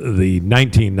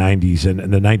 1990s and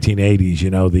the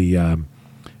 1980s.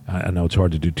 I know it's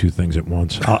hard to do two things at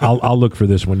once. I'll look for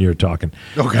this when you're talking.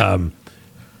 Okay.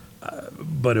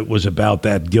 But it was about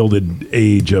that gilded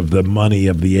age of the money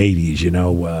of the 80s,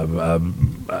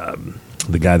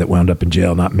 the guy that wound up in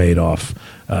jail, not Madoff,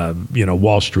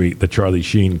 Wall Street, the Charlie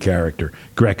Sheen character,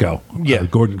 Greco. Yeah.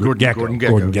 Gordon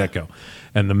Gekko.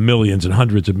 And the millions and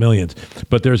hundreds of millions.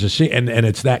 But there's a scene, and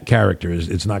it's that character.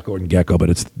 It's not Gordon Gekko, but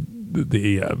it's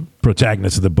the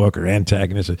protagonist of the book or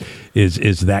antagonist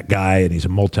is that guy, and he's a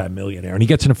multimillionaire. And he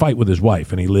gets in a fight with his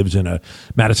wife, and he lives in a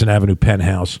Madison Avenue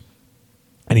penthouse.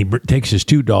 And he takes his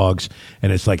two dogs,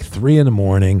 and it's like 3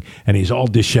 a.m, and he's all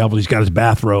disheveled. He's got his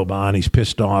bathrobe on. He's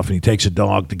pissed off, and he takes a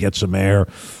dog to get some air.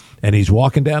 And he's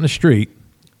walking down the street,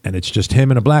 and it's just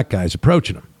him and a black guy's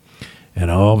approaching him.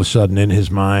 And all of a sudden, in his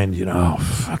mind,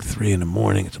 3 a.m,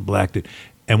 it's a black dude.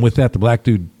 And with that, the black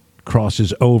dude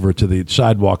crosses over to the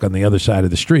sidewalk on the other side of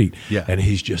the street. Yeah. And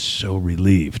he's just so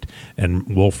relieved.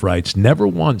 And Wolf writes, never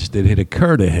once did it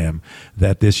occur to him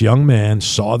that this young man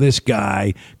saw this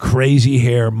guy, crazy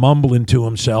hair, mumbling to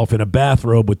himself in a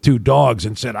bathrobe with two dogs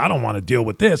and said, I don't want to deal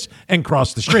with this, and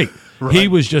crossed the street. Right. He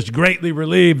was just greatly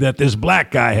relieved that this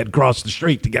black guy had crossed the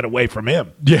street to get away from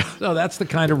him. Yeah. So that's the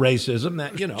kind of racism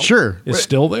that, sure, is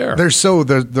still there. There's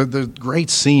the great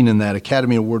scene in that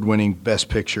Academy Award winning Best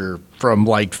Picture from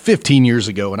like 15 years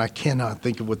ago, and I cannot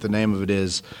think of what the name of it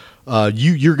is.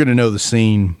 You're going to know the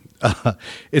scene.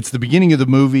 It's the beginning of the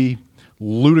movie.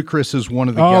 Ludacris is one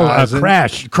of the guys.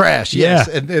 Crash, yes.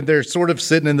 Yeah. And they're sort of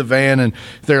sitting in the van, and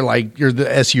they're like, you're the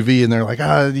SUV, and they're like,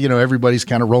 everybody's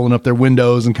kind of rolling up their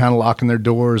windows and kind of locking their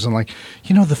doors. And like,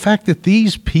 the fact that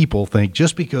these people think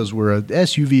just because we're a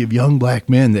SUV of young black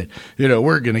men that,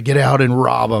 we're going to get out and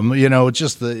rob them, it's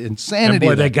just the insanity.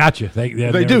 And boy, they got you.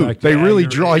 They do. Like, they really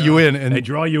draw you in. And they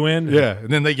draw you in. Yeah. And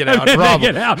then they get out and rob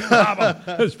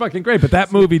them. It's fucking great. But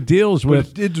that movie deals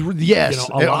with, a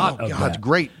lot of that. It's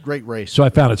great race. So I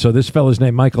found it. So this fellow's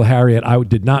named Michael Harriot. I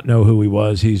did not know who he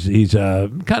was. He's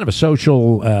kind of a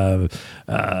social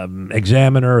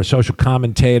examiner, a social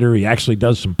commentator. He actually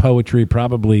does some poetry,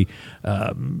 probably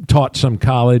taught some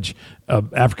college.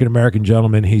 African-American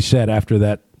gentleman, he said after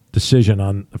that decision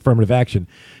on affirmative action,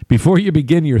 before you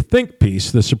begin your think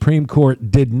piece, the Supreme Court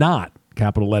did not,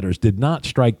 capital letters, did not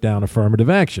strike down affirmative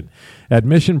action.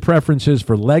 Admission preferences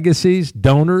for legacies,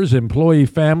 donors, employee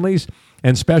families,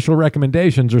 and special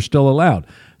recommendations are still allowed.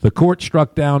 The court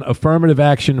struck down affirmative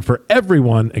action for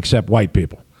everyone except white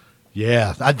people.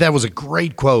 Yeah, that was a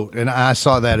great quote, and I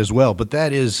saw that as well. But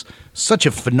that is such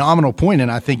a phenomenal point,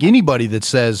 and I think anybody that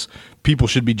says people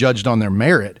should be judged on their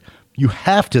merit, you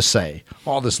have to say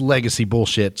all this legacy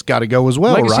bullshit's got to go as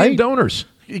well, Legacy right? and donors.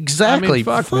 Exactly.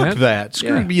 I mean, fuck that.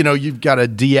 Screw, Yeah. You've got a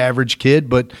D-average kid,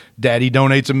 but daddy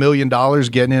donates $1 million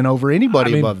getting in over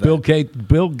anybody above that.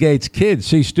 Bill Gates' kids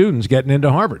see students getting into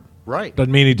Harvard. Right.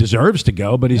 Doesn't mean he deserves to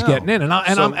go, but he's getting in.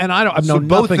 I know nothing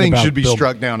both things about should be Bill.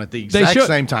 struck down at the exact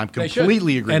same time.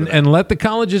 Completely agree with that. And let the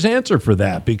colleges answer for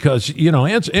that because,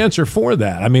 answer for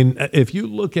that. I mean, if you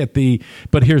look at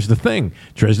but here's the thing,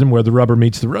 Tristan, where the rubber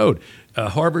meets the road.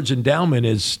 Harvard's endowment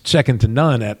is second to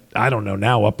none at, I don't know,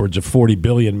 now upwards of $40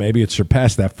 billion. Maybe it's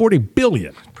surpassed that. $40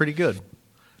 billion. Pretty good.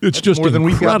 It's That's just more than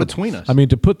we've got incredible. between us. I mean,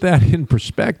 to put that in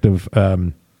perspective,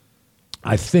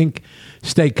 I think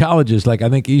state colleges, like I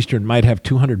think Eastern might have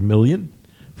 $200 million,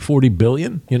 $40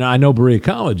 billion. I know Berea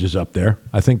College is up there.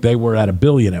 I think they were at $1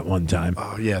 billion at one time.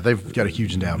 Oh, yeah, they've got a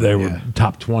huge endowment. They were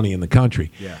top 20 in the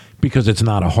country. Yeah. Because it's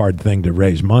not a hard thing to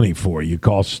raise money for. You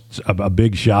call a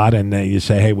big shot and you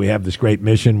say, hey, we have this great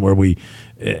mission where we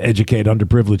educate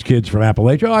underprivileged kids from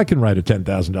Appalachia. Oh, I can write a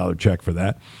 $10,000 check for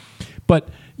that. But,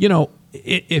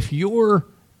 if you're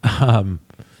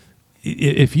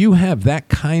if you have that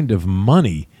kind of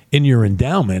money in your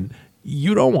endowment,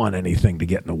 you don't want anything to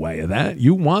get in the way of that.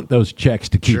 You want those checks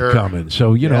to keep coming.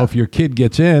 So, if your kid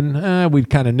gets in, we'd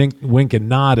kind of wink and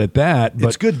nod at that. But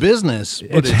it's good business.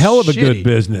 But it's hell of a shitty. good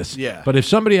business. Yeah. But if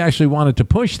somebody actually wanted to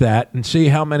push that and see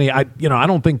how many, I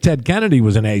don't think Ted Kennedy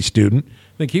was an A student.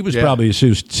 I think he was probably a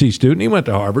C student. He went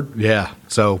to Harvard. Yeah.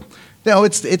 So,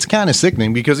 it's kind of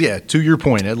sickening because, to your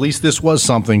point, at least this was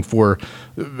something for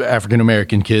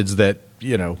African-American kids that,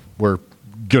 were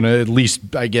going to at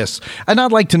least, I guess, and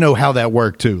I'd like to know how that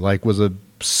worked too. Like, was a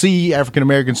C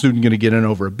African-American student going to get in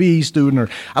over a B student? Or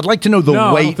I'd like to know the weight.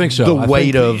 I don't think so.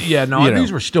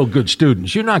 These were still good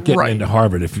students. You're not getting into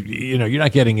Harvard if you're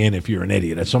not getting in if you're an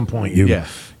idiot. At some point,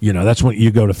 that's when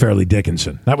you go to Fairleigh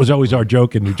Dickinson. That was always our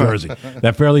joke in New Jersey.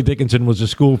 That Fairleigh Dickinson was a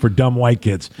school for dumb white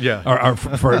kids. Yeah, or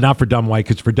for not for dumb white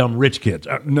kids, for dumb rich kids.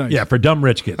 Nice. Yeah, for dumb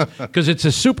rich kids because it's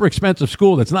a super expensive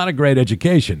school. That's not a great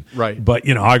education. Right. But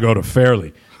I go to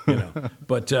Fairleigh.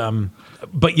 But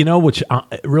what's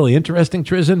really interesting,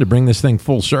 Tristan, to bring this thing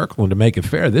full circle and to make it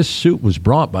fair, this suit was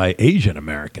brought by Asian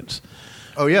Americans.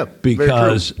 Oh, yeah.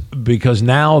 Because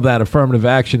now that affirmative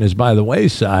action is by the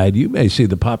wayside, you may see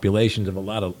the populations of a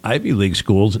lot of Ivy League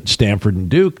schools, Stanford and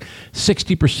Duke,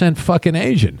 60% fucking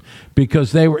Asian.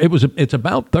 Because it's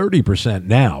about 30%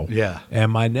 now. Yeah.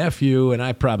 And my nephew, and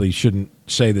I probably shouldn't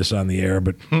say this on the air,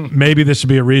 but maybe this would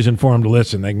be a reason for him to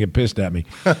listen. They can get pissed at me.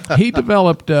 He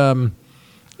developed,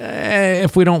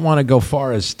 if we don't want to go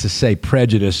far as to say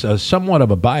prejudice, somewhat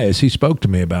of a bias. He spoke to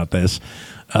me about this.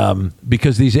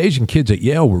 Because these Asian kids at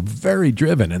Yale were very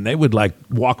driven, and they would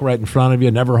walk right in front of you,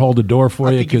 never hold a door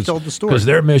for you because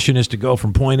their mission is to go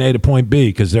from point A to point B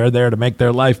because they're there to make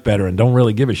their life better and don't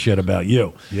really give a shit about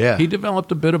you. Yeah, he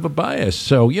developed a bit of a bias,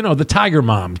 so the tiger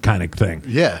mom kind of thing.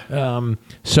 Yeah.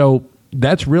 So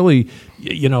that's really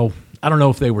I don't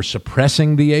know if they were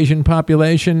suppressing the Asian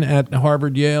population at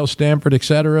Harvard, Yale, Stanford, et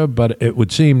cetera, but it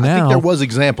would seem now. I think there was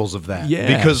examples of that.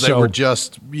 Yeah. Because they were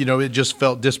just, it just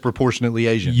felt disproportionately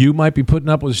Asian. You might be putting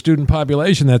up with a student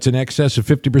population that's in excess of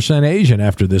 50% Asian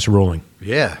after this ruling.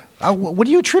 Yeah. What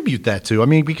do you attribute that to? I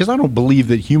mean, because I don't believe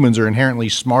that humans are inherently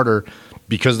smarter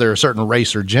because they're a certain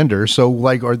race or gender. So,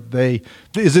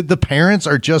 is it the parents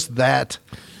are just that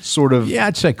sort of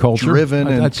I'd say culture driven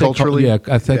and culturally?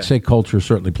 I'd say culture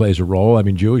certainly plays a role. I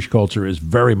mean, Jewish culture is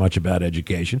very much about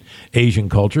education. Asian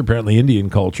culture, apparently Indian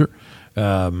culture,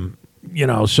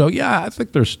 So yeah, I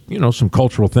think there's some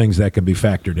cultural things that can be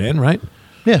factored in, right?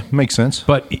 Yeah, makes sense.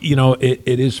 But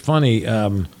it is funny.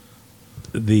 Shit,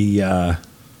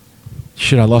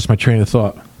 I lost my train of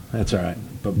thought. That's all right.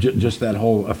 But just that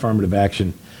whole affirmative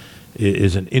action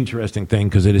is an interesting thing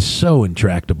because it is so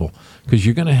intractable. Because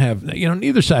you're going to have,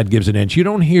 neither side gives an inch. You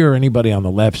don't hear anybody on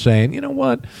the left saying, you know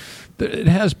what, it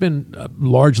has been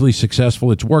largely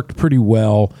successful. It's worked pretty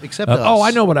well. Except us. Oh,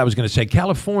 I know what I was going to say.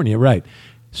 California, right.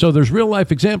 So there's real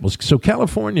life examples. So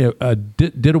California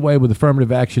did away with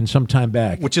affirmative action some time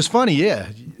back. Which is funny, yeah.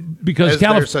 Because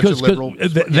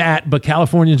but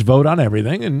Californians vote on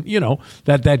everything, and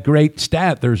that great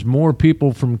stat. There's more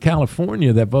people from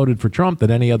California that voted for Trump than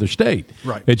any other state.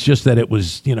 Right. It's just that it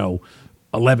was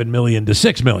 11 million to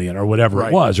 6 million or whatever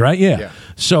it was. Right. Yeah.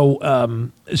 So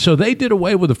they did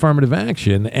away with affirmative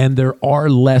action, and there are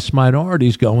less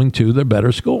minorities going to their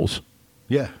better schools.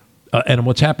 Yeah. And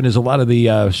what's happened is a lot of the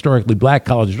historically black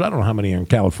colleges. I don't know how many are in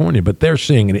California, but they're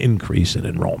seeing an increase in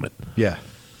enrollment. Yeah.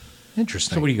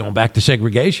 Interesting. So what are you going back to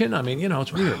segregation? I mean,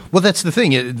 it's weird. Well, that's the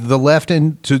thing. The left,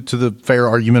 and to the fair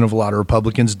argument of a lot of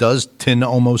Republicans, does tend to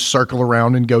almost circle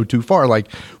around and go too far. Like,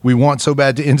 we want so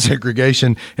bad to end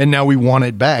segregation, and now we want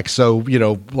it back. So,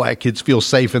 black kids feel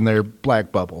safe in their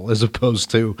black bubble, as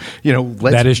opposed to,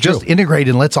 let's just integrate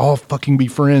and let's all fucking be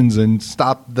friends and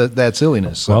stop that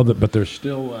silliness. So. Well, but there's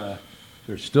still...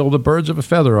 There's still the birds of a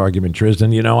feather argument,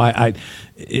 Tristan.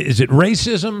 Is it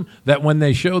racism that when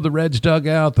they show the Reds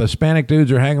dugout, the Hispanic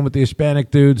dudes are hanging with the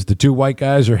Hispanic dudes, the two white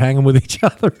guys are hanging with each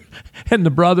other, and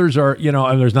the brothers are,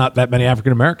 and there's not that many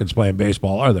African Americans playing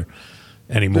baseball, are there,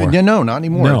 anymore? Yeah, no, not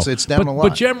anymore. No. It's down a lot.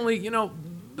 But generally, you'll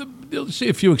see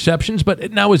a few exceptions.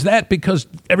 But now, is that because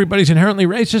everybody's inherently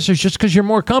racist, or just because you're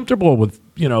more comfortable with,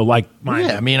 like mine?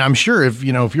 Yeah, I mean, I'm sure if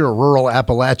you're a rural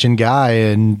Appalachian guy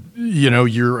and,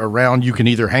 you're around, you can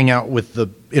either hang out with the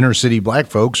inner city black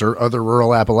folks or other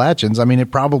rural Appalachians. I mean,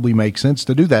 it probably makes sense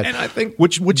to do that. And I think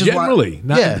which generally, is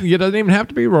why, it doesn't even have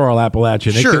to be rural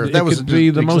Appalachian. Sure, it could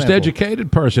be the most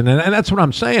educated person. And that's what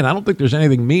I'm saying. I don't think there's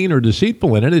anything mean or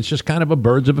deceitful in it. It's just kind of a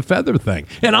birds of a feather thing.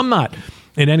 And I'm not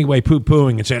in any way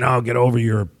poo-pooing and saying, oh, get over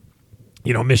your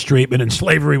mistreatment and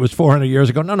slavery was 400 years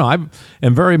ago. No, I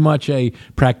am very much a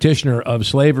practitioner of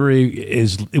slavery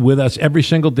is with us every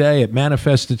single day. It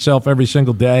manifests itself every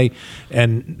single day,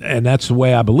 and that's the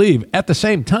way I believe. At the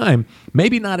same time,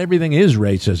 maybe not everything is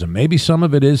racism. Maybe some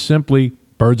of it is simply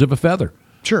birds of a feather.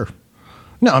 Sure.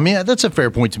 No, I mean, that's a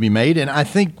fair point to be made, and I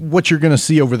think what you're going to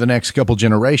see over the next couple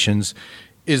generations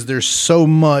is there's so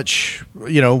much,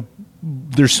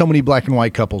 there's so many black and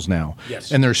white couples now.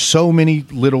 Yes. And there's so many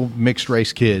little mixed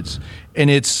race kids.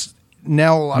 And it's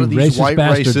now a lot of these white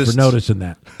racists for noticing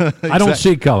that. Exactly. I don't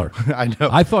see color. I know.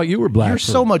 I thought you were black. You're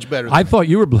so much better than I thought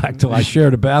you were black till I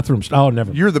shared a bathroom. Oh,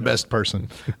 never. You're the best person.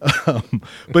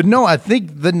 But no, I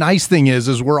think the nice thing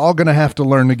is we're all going to have to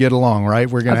learn to get along, right?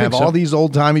 We're going to have all these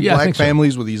old-timey black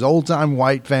families with these old-time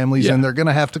white families, and they're going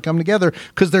to have to come together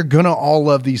because they're going to all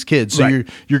love these kids. So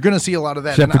you're going to see a lot of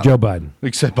that. Except for Joe Biden.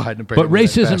 Except Biden, apparently. But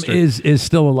racism is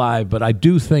still alive, but I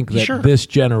do think that this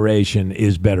generation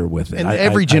is better with it. And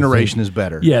every generation is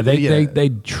better. Yeah, they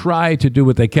try to do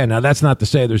what they can. Now, that's not to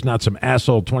say there's not some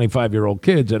asshole 25-year-old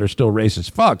kids that are still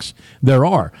racist fucks. There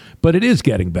are, but it is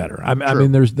getting better. I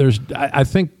mean, I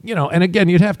think, and again,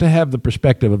 you'd have to have the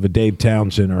perspective of a Dave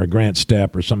Townsend or a Grant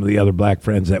Stepp or some of the other black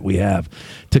friends that we have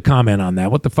to comment on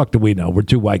that. What the fuck do we know? We're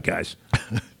two white guys.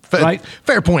 Right?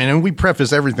 Fair point. And we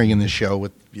preface everything in this show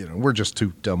with, we're just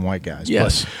two dumb white guys.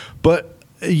 Yes. But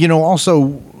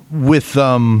also with,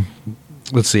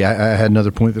 let's see, I had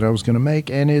another point that I was going to make,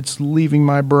 and it's leaving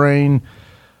my brain.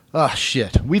 Oh,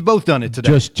 shit. We've both done it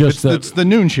today. It's the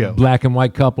noon show. Black and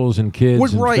white couples and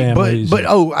kids and families. But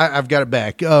I've got it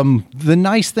back. The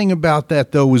nice thing about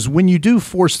that, though, is when you do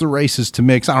force the races to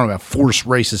mix, I don't know about force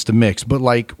races to mix, but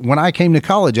like when I came to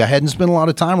college, I hadn't spent a lot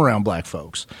of time around black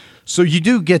folks. So you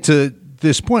do get to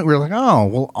this point where you're like, oh,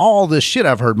 well, all this shit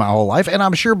I've heard my whole life, and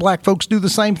I'm sure black folks do the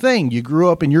same thing. You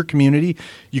grew up in your community,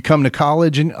 you come to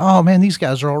college, and oh man, these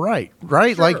guys are all right?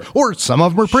 Sure. Like, or some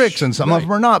of them are pricks and some of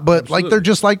them are not, but like they're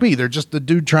just like me. They're just the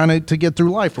dude trying to get through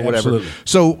life or whatever.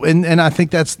 So, and I think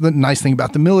that's the nice thing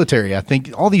about the military. I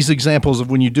think all these examples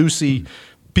of when you do see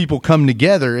people come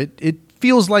together, it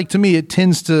feels like to me it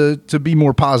tends to be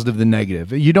more positive than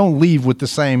negative. You don't leave with the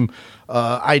same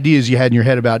ideas you had in your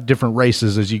head about different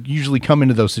races as you usually come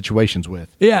into those situations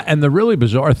with. Yeah, and the really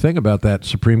bizarre thing about that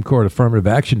Supreme Court affirmative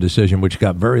action decision, which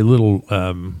got very little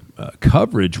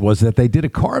coverage, was that they did a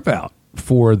carve-out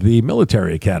for the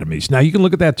military academies. Now, you can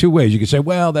look at that two ways. You can say,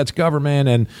 well, that's government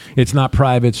and it's not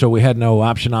private, so we had no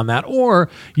option on that. Or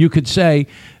you could say,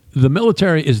 the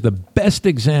military is the best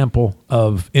example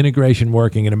of integration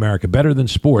working in America, better than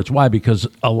sports. Why? Because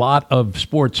a lot of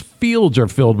sports fields are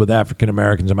filled with African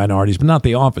Americans and minorities, but not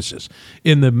the offices.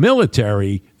 In the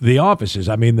military, the offices,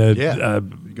 I mean, the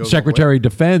Secretary of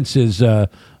Defense is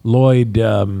Lloyd,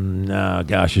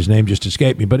 gosh, his name just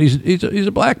escaped me, but he's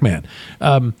a black man.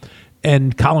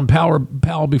 And Colin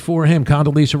Powell before him,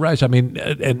 Condoleezza Rice. I mean,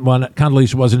 and when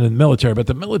Condoleezza wasn't in the military, but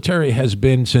the military has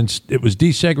been, since it was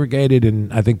desegregated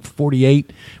in, I think,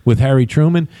 48 with Harry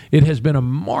Truman, it has been a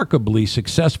remarkably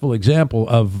successful example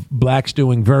of blacks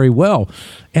doing very well.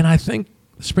 And I think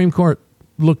the Supreme Court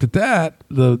looked at that,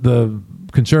 the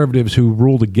conservatives who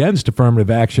ruled against affirmative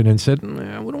action, and said, we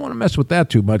don't want to mess with that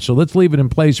too much, so let's leave it in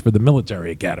place for the military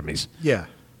academies. Yeah.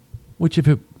 Which, if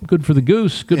it good for the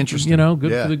goose, good for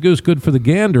the goose, good for the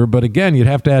gander. But again, you'd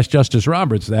have to ask Justice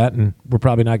Roberts that, and we're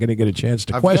probably not going to get a chance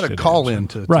to question him. I've got to call in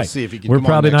to see if he can. We're come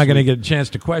probably on not going to week. get a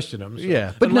chance to question him. So.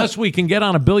 Yeah, but unless we can get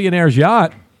on a billionaire's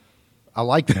yacht. I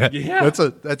like that. Yeah, that's a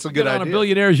good get idea. On a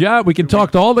billionaire's yacht, we can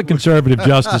talk to all the conservative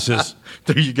justices.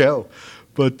 There you go.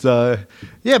 But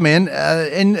yeah, man.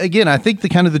 And again, I think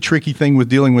the tricky thing with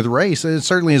dealing with race, and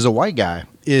certainly as a white guy,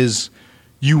 is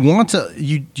you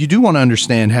do want to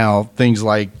understand how things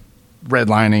like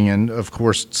redlining and, of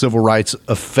course, civil rights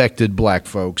affected black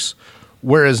folks,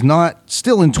 whereas not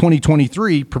still in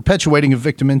 2023 perpetuating a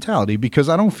victim mentality, because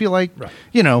I don't feel like,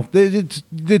 it's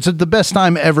the best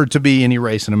time ever to be any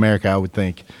race in America, I would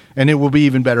think. And it will be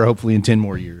even better, hopefully, in 10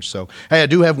 more years. So, hey, I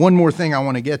do have one more thing I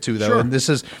want to get to, though. Sure. And this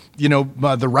is,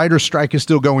 the writer's strike is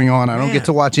still going on. I don't get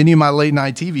to watch any of my late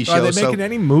night TV shows. Are they making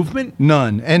any movement?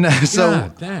 None. And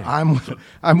so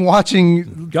I'm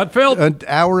watching Gutfeld? An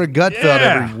hour of Gutfeld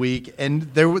every week. And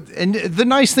the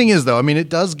nice thing is, though, I mean, it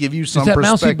does give you some perspective.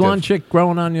 Is that mousy blonde chick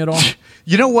growing on you at all?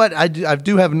 You know what? I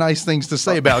do have nice things to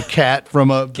say about Kat from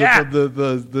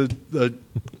the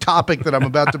topic that I'm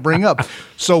about to bring up.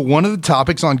 So one of the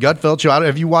topics on Gutfeld show,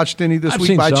 have you watched any this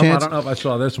week by chance? I don't know if I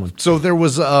saw this one. So there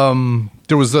was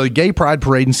a gay pride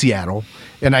parade in Seattle,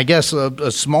 and I guess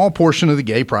a small portion of the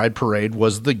gay pride parade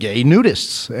was the gay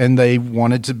nudists, and they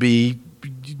wanted to be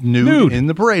nude in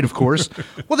the parade, of course.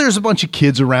 Well, there's a bunch of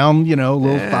kids around,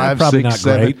 little 5, 6,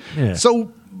 7. Yeah.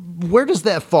 So where does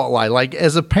that fault lie? Like,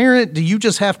 as a parent, do you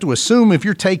just have to assume if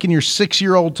you're taking your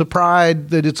 6-year-old to Pride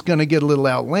that it's going to get a little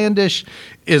outlandish?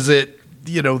 Is it,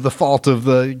 the fault of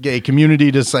the gay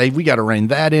community to say, we got to rein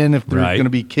that in if there's going to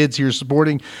be kids here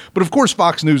supporting? But of course,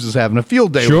 Fox News is having a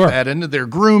field day with that, and they're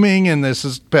grooming, and this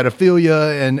is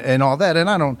pedophilia and all that. And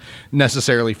I don't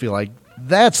necessarily feel like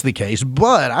that's the case,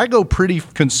 but I go pretty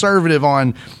conservative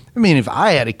on, if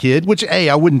I had a kid, which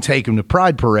I wouldn't take him to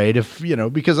Pride Parade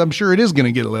because I'm sure it is going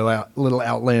to get a little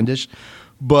outlandish,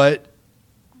 but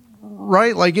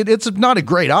right, like it's not a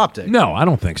great optic. No, I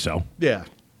don't think so. Yeah.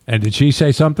 And did she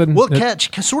say something? Well, Kat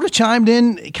sort of chimed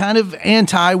in, kind of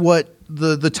anti what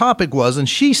the topic was, and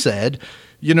she said,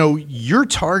 you're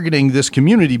targeting this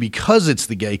community because it's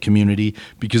the gay community,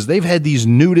 because they've had these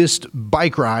nudist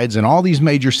bike rides in all these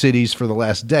major cities for the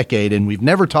last decade, and we've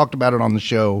never talked about it on the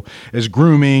show as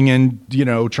grooming and,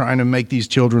 trying to make these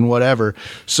children whatever.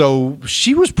 So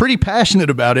she was pretty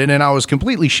passionate about it, and I was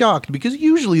completely shocked, because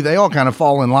usually they all kind of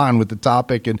fall in line with the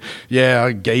topic, and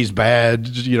gay's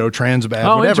bad, trans bad,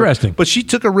 whatever. Interesting. But she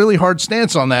took a really hard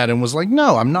stance on that and was like,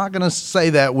 no, I'm not going to say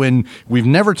that when we've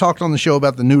never talked on the show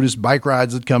about the nudist bike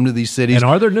rides that come to these cities. And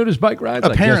are there nudist bike rides?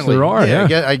 Apparently I guess there are.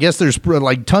 Yeah. I guess there's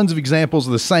like tons of examples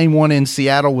of the same one in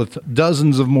Seattle with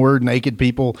dozens of more naked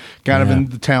people kind of in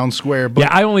the town square.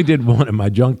 But I only did one, and my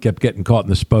junk kept getting caught in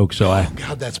the spoke. So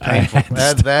God, that's painful.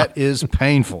 That is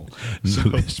painful.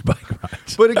 Nudist bike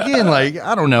rides. But again,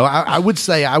 I don't know. I would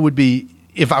say I would be.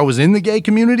 If I was in the gay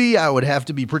community, I would have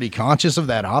to be pretty conscious of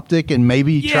that optic and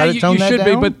maybe try to tone that down.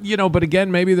 You should be, but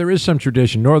again, maybe there is some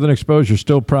tradition. Northern Exposure is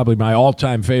still probably my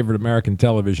all-time favorite American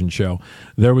television show.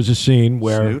 There was a scene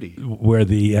where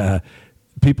the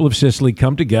people of Sicily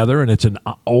come together, and it's an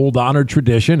old honored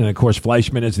tradition. And of course,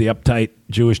 Fleischman is the uptight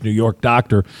Jewish New York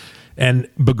doctor. And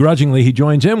begrudgingly, he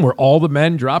joins in, where all the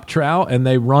men drop trowel and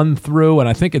they run through. And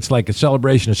I think it's like a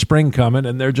celebration of spring coming,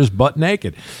 and they're just butt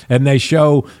naked. And they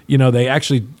show, they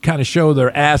actually kind of show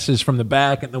their asses from the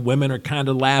back, and the women are kind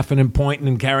of laughing and pointing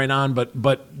and carrying on.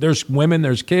 But there's women,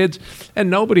 there's kids,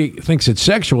 and nobody thinks it's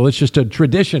sexual. It's just a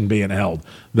tradition being held,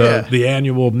 the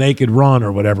annual naked run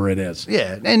or whatever it is.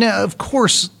 Yeah. And of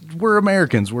course, we're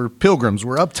Americans, we're pilgrims,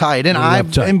 we're uptight, and I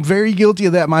am very guilty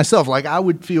of that myself. Like, I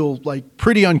would feel like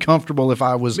pretty uncomfortable if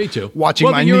I was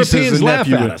watching my nieces and nephews laugh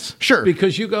at us. Sure,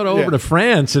 because you go over to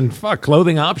France and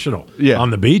clothing optional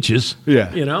on the beaches.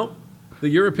 Yeah, The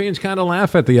Europeans kind of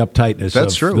laugh at the uptightness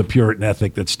That's of true. the Puritan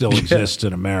ethic that still exists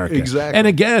in America. Exactly. And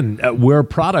again, we're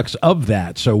products of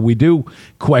that, so we do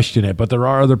question it. But there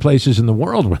are other places in the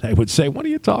world where they would say, what are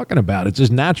you talking about? It's as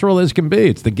natural as can be.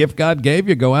 It's the gift God gave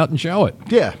you. Go out and show it.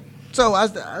 Yeah. So I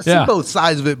see both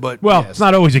sides of it, but Well, yes. it's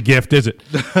not always a gift, is it?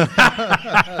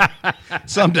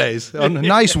 Some days. On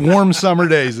nice, warm summer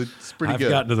days, it's pretty I've good.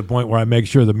 gotten to the point where I make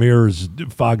sure the mirror's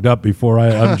fogged up before I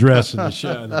undress in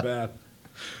the bath.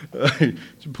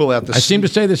 Pull out the I seem to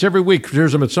say this every week,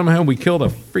 but somehow we killed a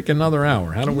freaking another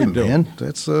hour. How do we do man. it?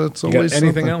 That's it's You always got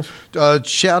anything something. else?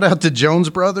 Shout out to Jones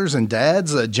Brothers and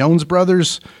Dads. Jones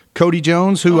Brothers, Cody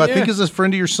Jones, who Oh, I yeah. think is a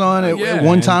friend of your son. At Yeah,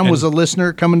 one time and- was a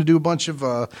listener coming to do a bunch of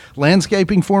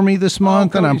landscaping for me this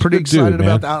month, and I'm Cody's pretty a good dude, excited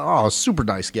about man. that. Oh, super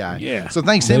nice guy. Yeah. So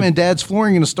thanks to him and Dad's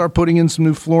Flooring. Going to start putting in some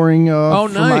new flooring for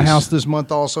my nice. house this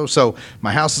month also. So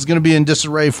my house is going to be in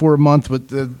disarray for a month, but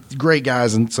great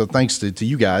guys, and so thanks to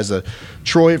you guys.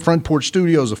 Troy at Front Porch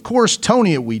Studios, of course.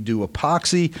 Tony at We Do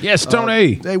Epoxy. Yes,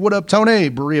 Tony. Hey, what up, Tony?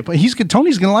 Berea.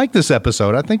 Tony's going to like this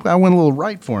episode. I think I went a little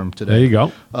right for him today. There you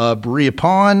go. Berea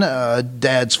Pawn,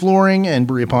 Dad's Flooring, and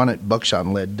Berea Pawn at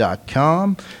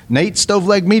buckshotandlead.com. Nate,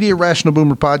 Stoveleg Media, Rational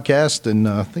Boomer Podcast, and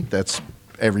I think that's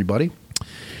everybody.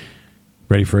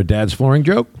 Ready for a Dad's Flooring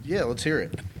joke? Yeah, let's hear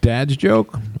it. Dad's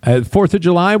joke. 4th of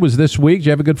July was this week. Did you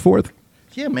have a good 4th?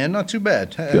 Yeah, man, not too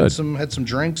bad. Good. Had some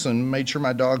drinks and made sure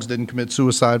my dogs didn't commit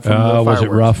suicide from the fireworks. Was it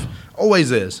rough?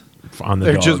 Always is. On the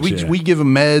They're dogs, just yeah. we give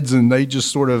them meds and they just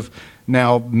sort of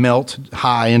now melt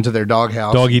high into their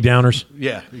doghouse. Doggy downers.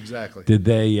 Yeah, exactly. Did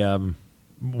they,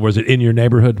 was it in your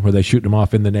neighborhood? Were they shooting them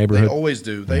off in the They neighborhood? always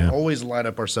do. They Yeah. always light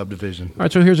up our subdivision. All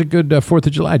right, so here's a good 4th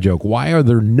of July joke. Why are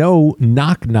there no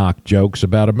knock-knock jokes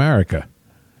about America?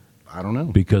 I don't know.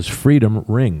 Because freedom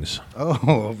rings.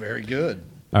 Oh, very good.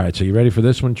 All right, so you ready for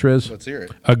this one, Triz? Let's hear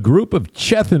it. A group of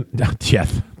Cheth.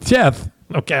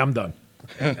 Okay, I'm done.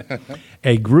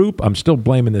 A group, I'm still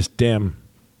blaming this damn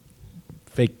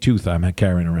fake tooth I'm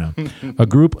carrying around. A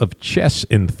group of chess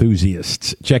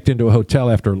enthusiasts checked into a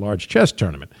hotel after a large chess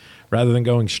tournament. Rather than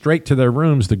going straight to their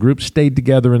rooms, the group stayed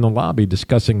together in the lobby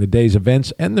discussing the day's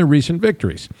events and their recent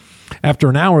victories. After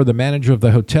an hour, the manager of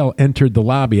the hotel entered the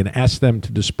lobby and asked them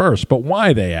to disperse. But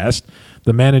why, they asked.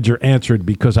 The manager answered,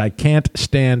 because I can't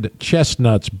stand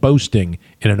chestnuts boasting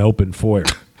in an open foyer.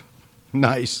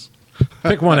 Nice.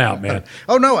 Pick one out, man.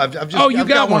 Oh no, I've just Oh, you I've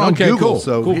got one. on Okay, Google. cool.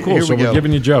 So Cool. here So we we're go.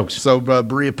 giving you jokes. So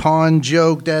Berea Pawn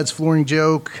joke, Dad's Flooring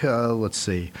joke. Let's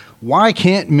see. Why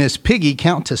can't Miss Piggy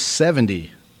count to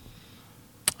 70?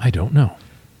 I don't know.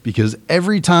 Because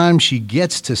every time she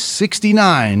gets to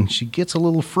 69, she gets a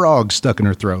little frog stuck in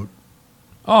her throat.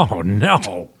 Oh,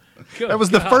 no. That was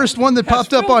the first one that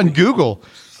popped up on Google.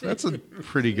 That's a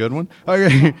pretty good one.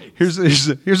 Okay,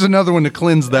 here's another one to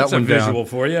cleanse that That's one a down. visual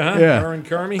for you, huh? Yeah. Aaron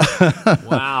Kermy?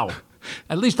 Wow.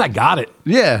 At least I got it.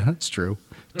 Yeah, that's true.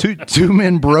 Two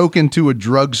men broke into a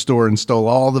drugstore and stole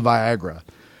all the Viagra.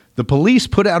 The police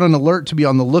put out an alert to be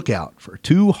on the lookout for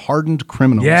two hardened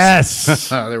criminals. Yes.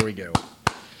 There we go.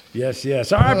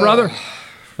 Yes. All right, brother.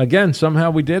 Again,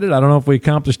 somehow we did it. I don't know if we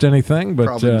accomplished anything, but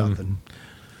Probably nothing.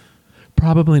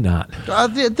 Probably not.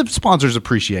 The sponsors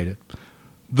appreciate it.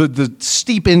 The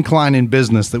steep incline in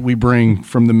business that we bring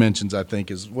from the mentions, I think,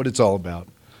 is what it's all about.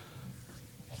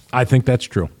 I think that's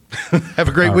true. Have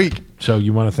a great All week. right. So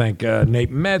you want to thank Nate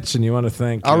Metz, and you want to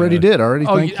thank... Already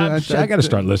thanked. I got to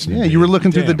start listening. Yeah, to you were looking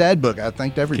through the Damn. dad book. I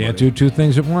thanked everybody. Can't do two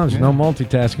things at once. No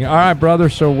multitasking. All right, brother.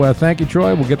 So thank you,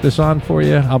 Troy. We'll get this on for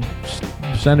you. I'll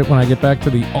send it when I get back to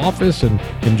the office, and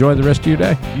enjoy the rest of your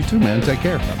day. You too, man. Take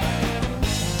care.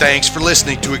 Thanks for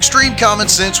listening to Extreme Common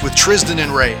Sense with Tristan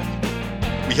and Ray.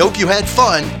 We hope you had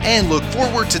fun and look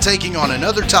forward to taking on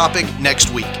another topic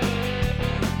next week.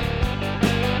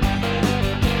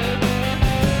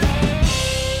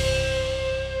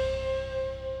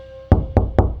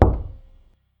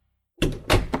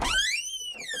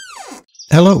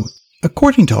 Hello.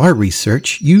 According to our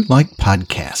research, you like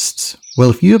podcasts. Well,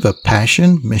 if you have a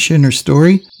passion, mission, or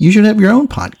story, you should have your own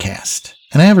podcast.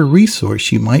 And I have a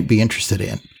resource you might be interested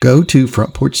in. Go to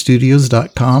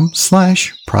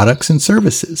frontporchstudios.com/products and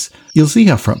services. You'll see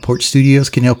how Front Porch Studios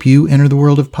can help you enter the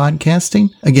world of podcasting.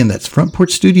 Again, that's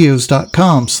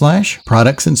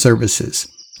frontporchstudios.com/products and services.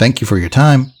 Thank you for your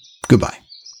time. Goodbye.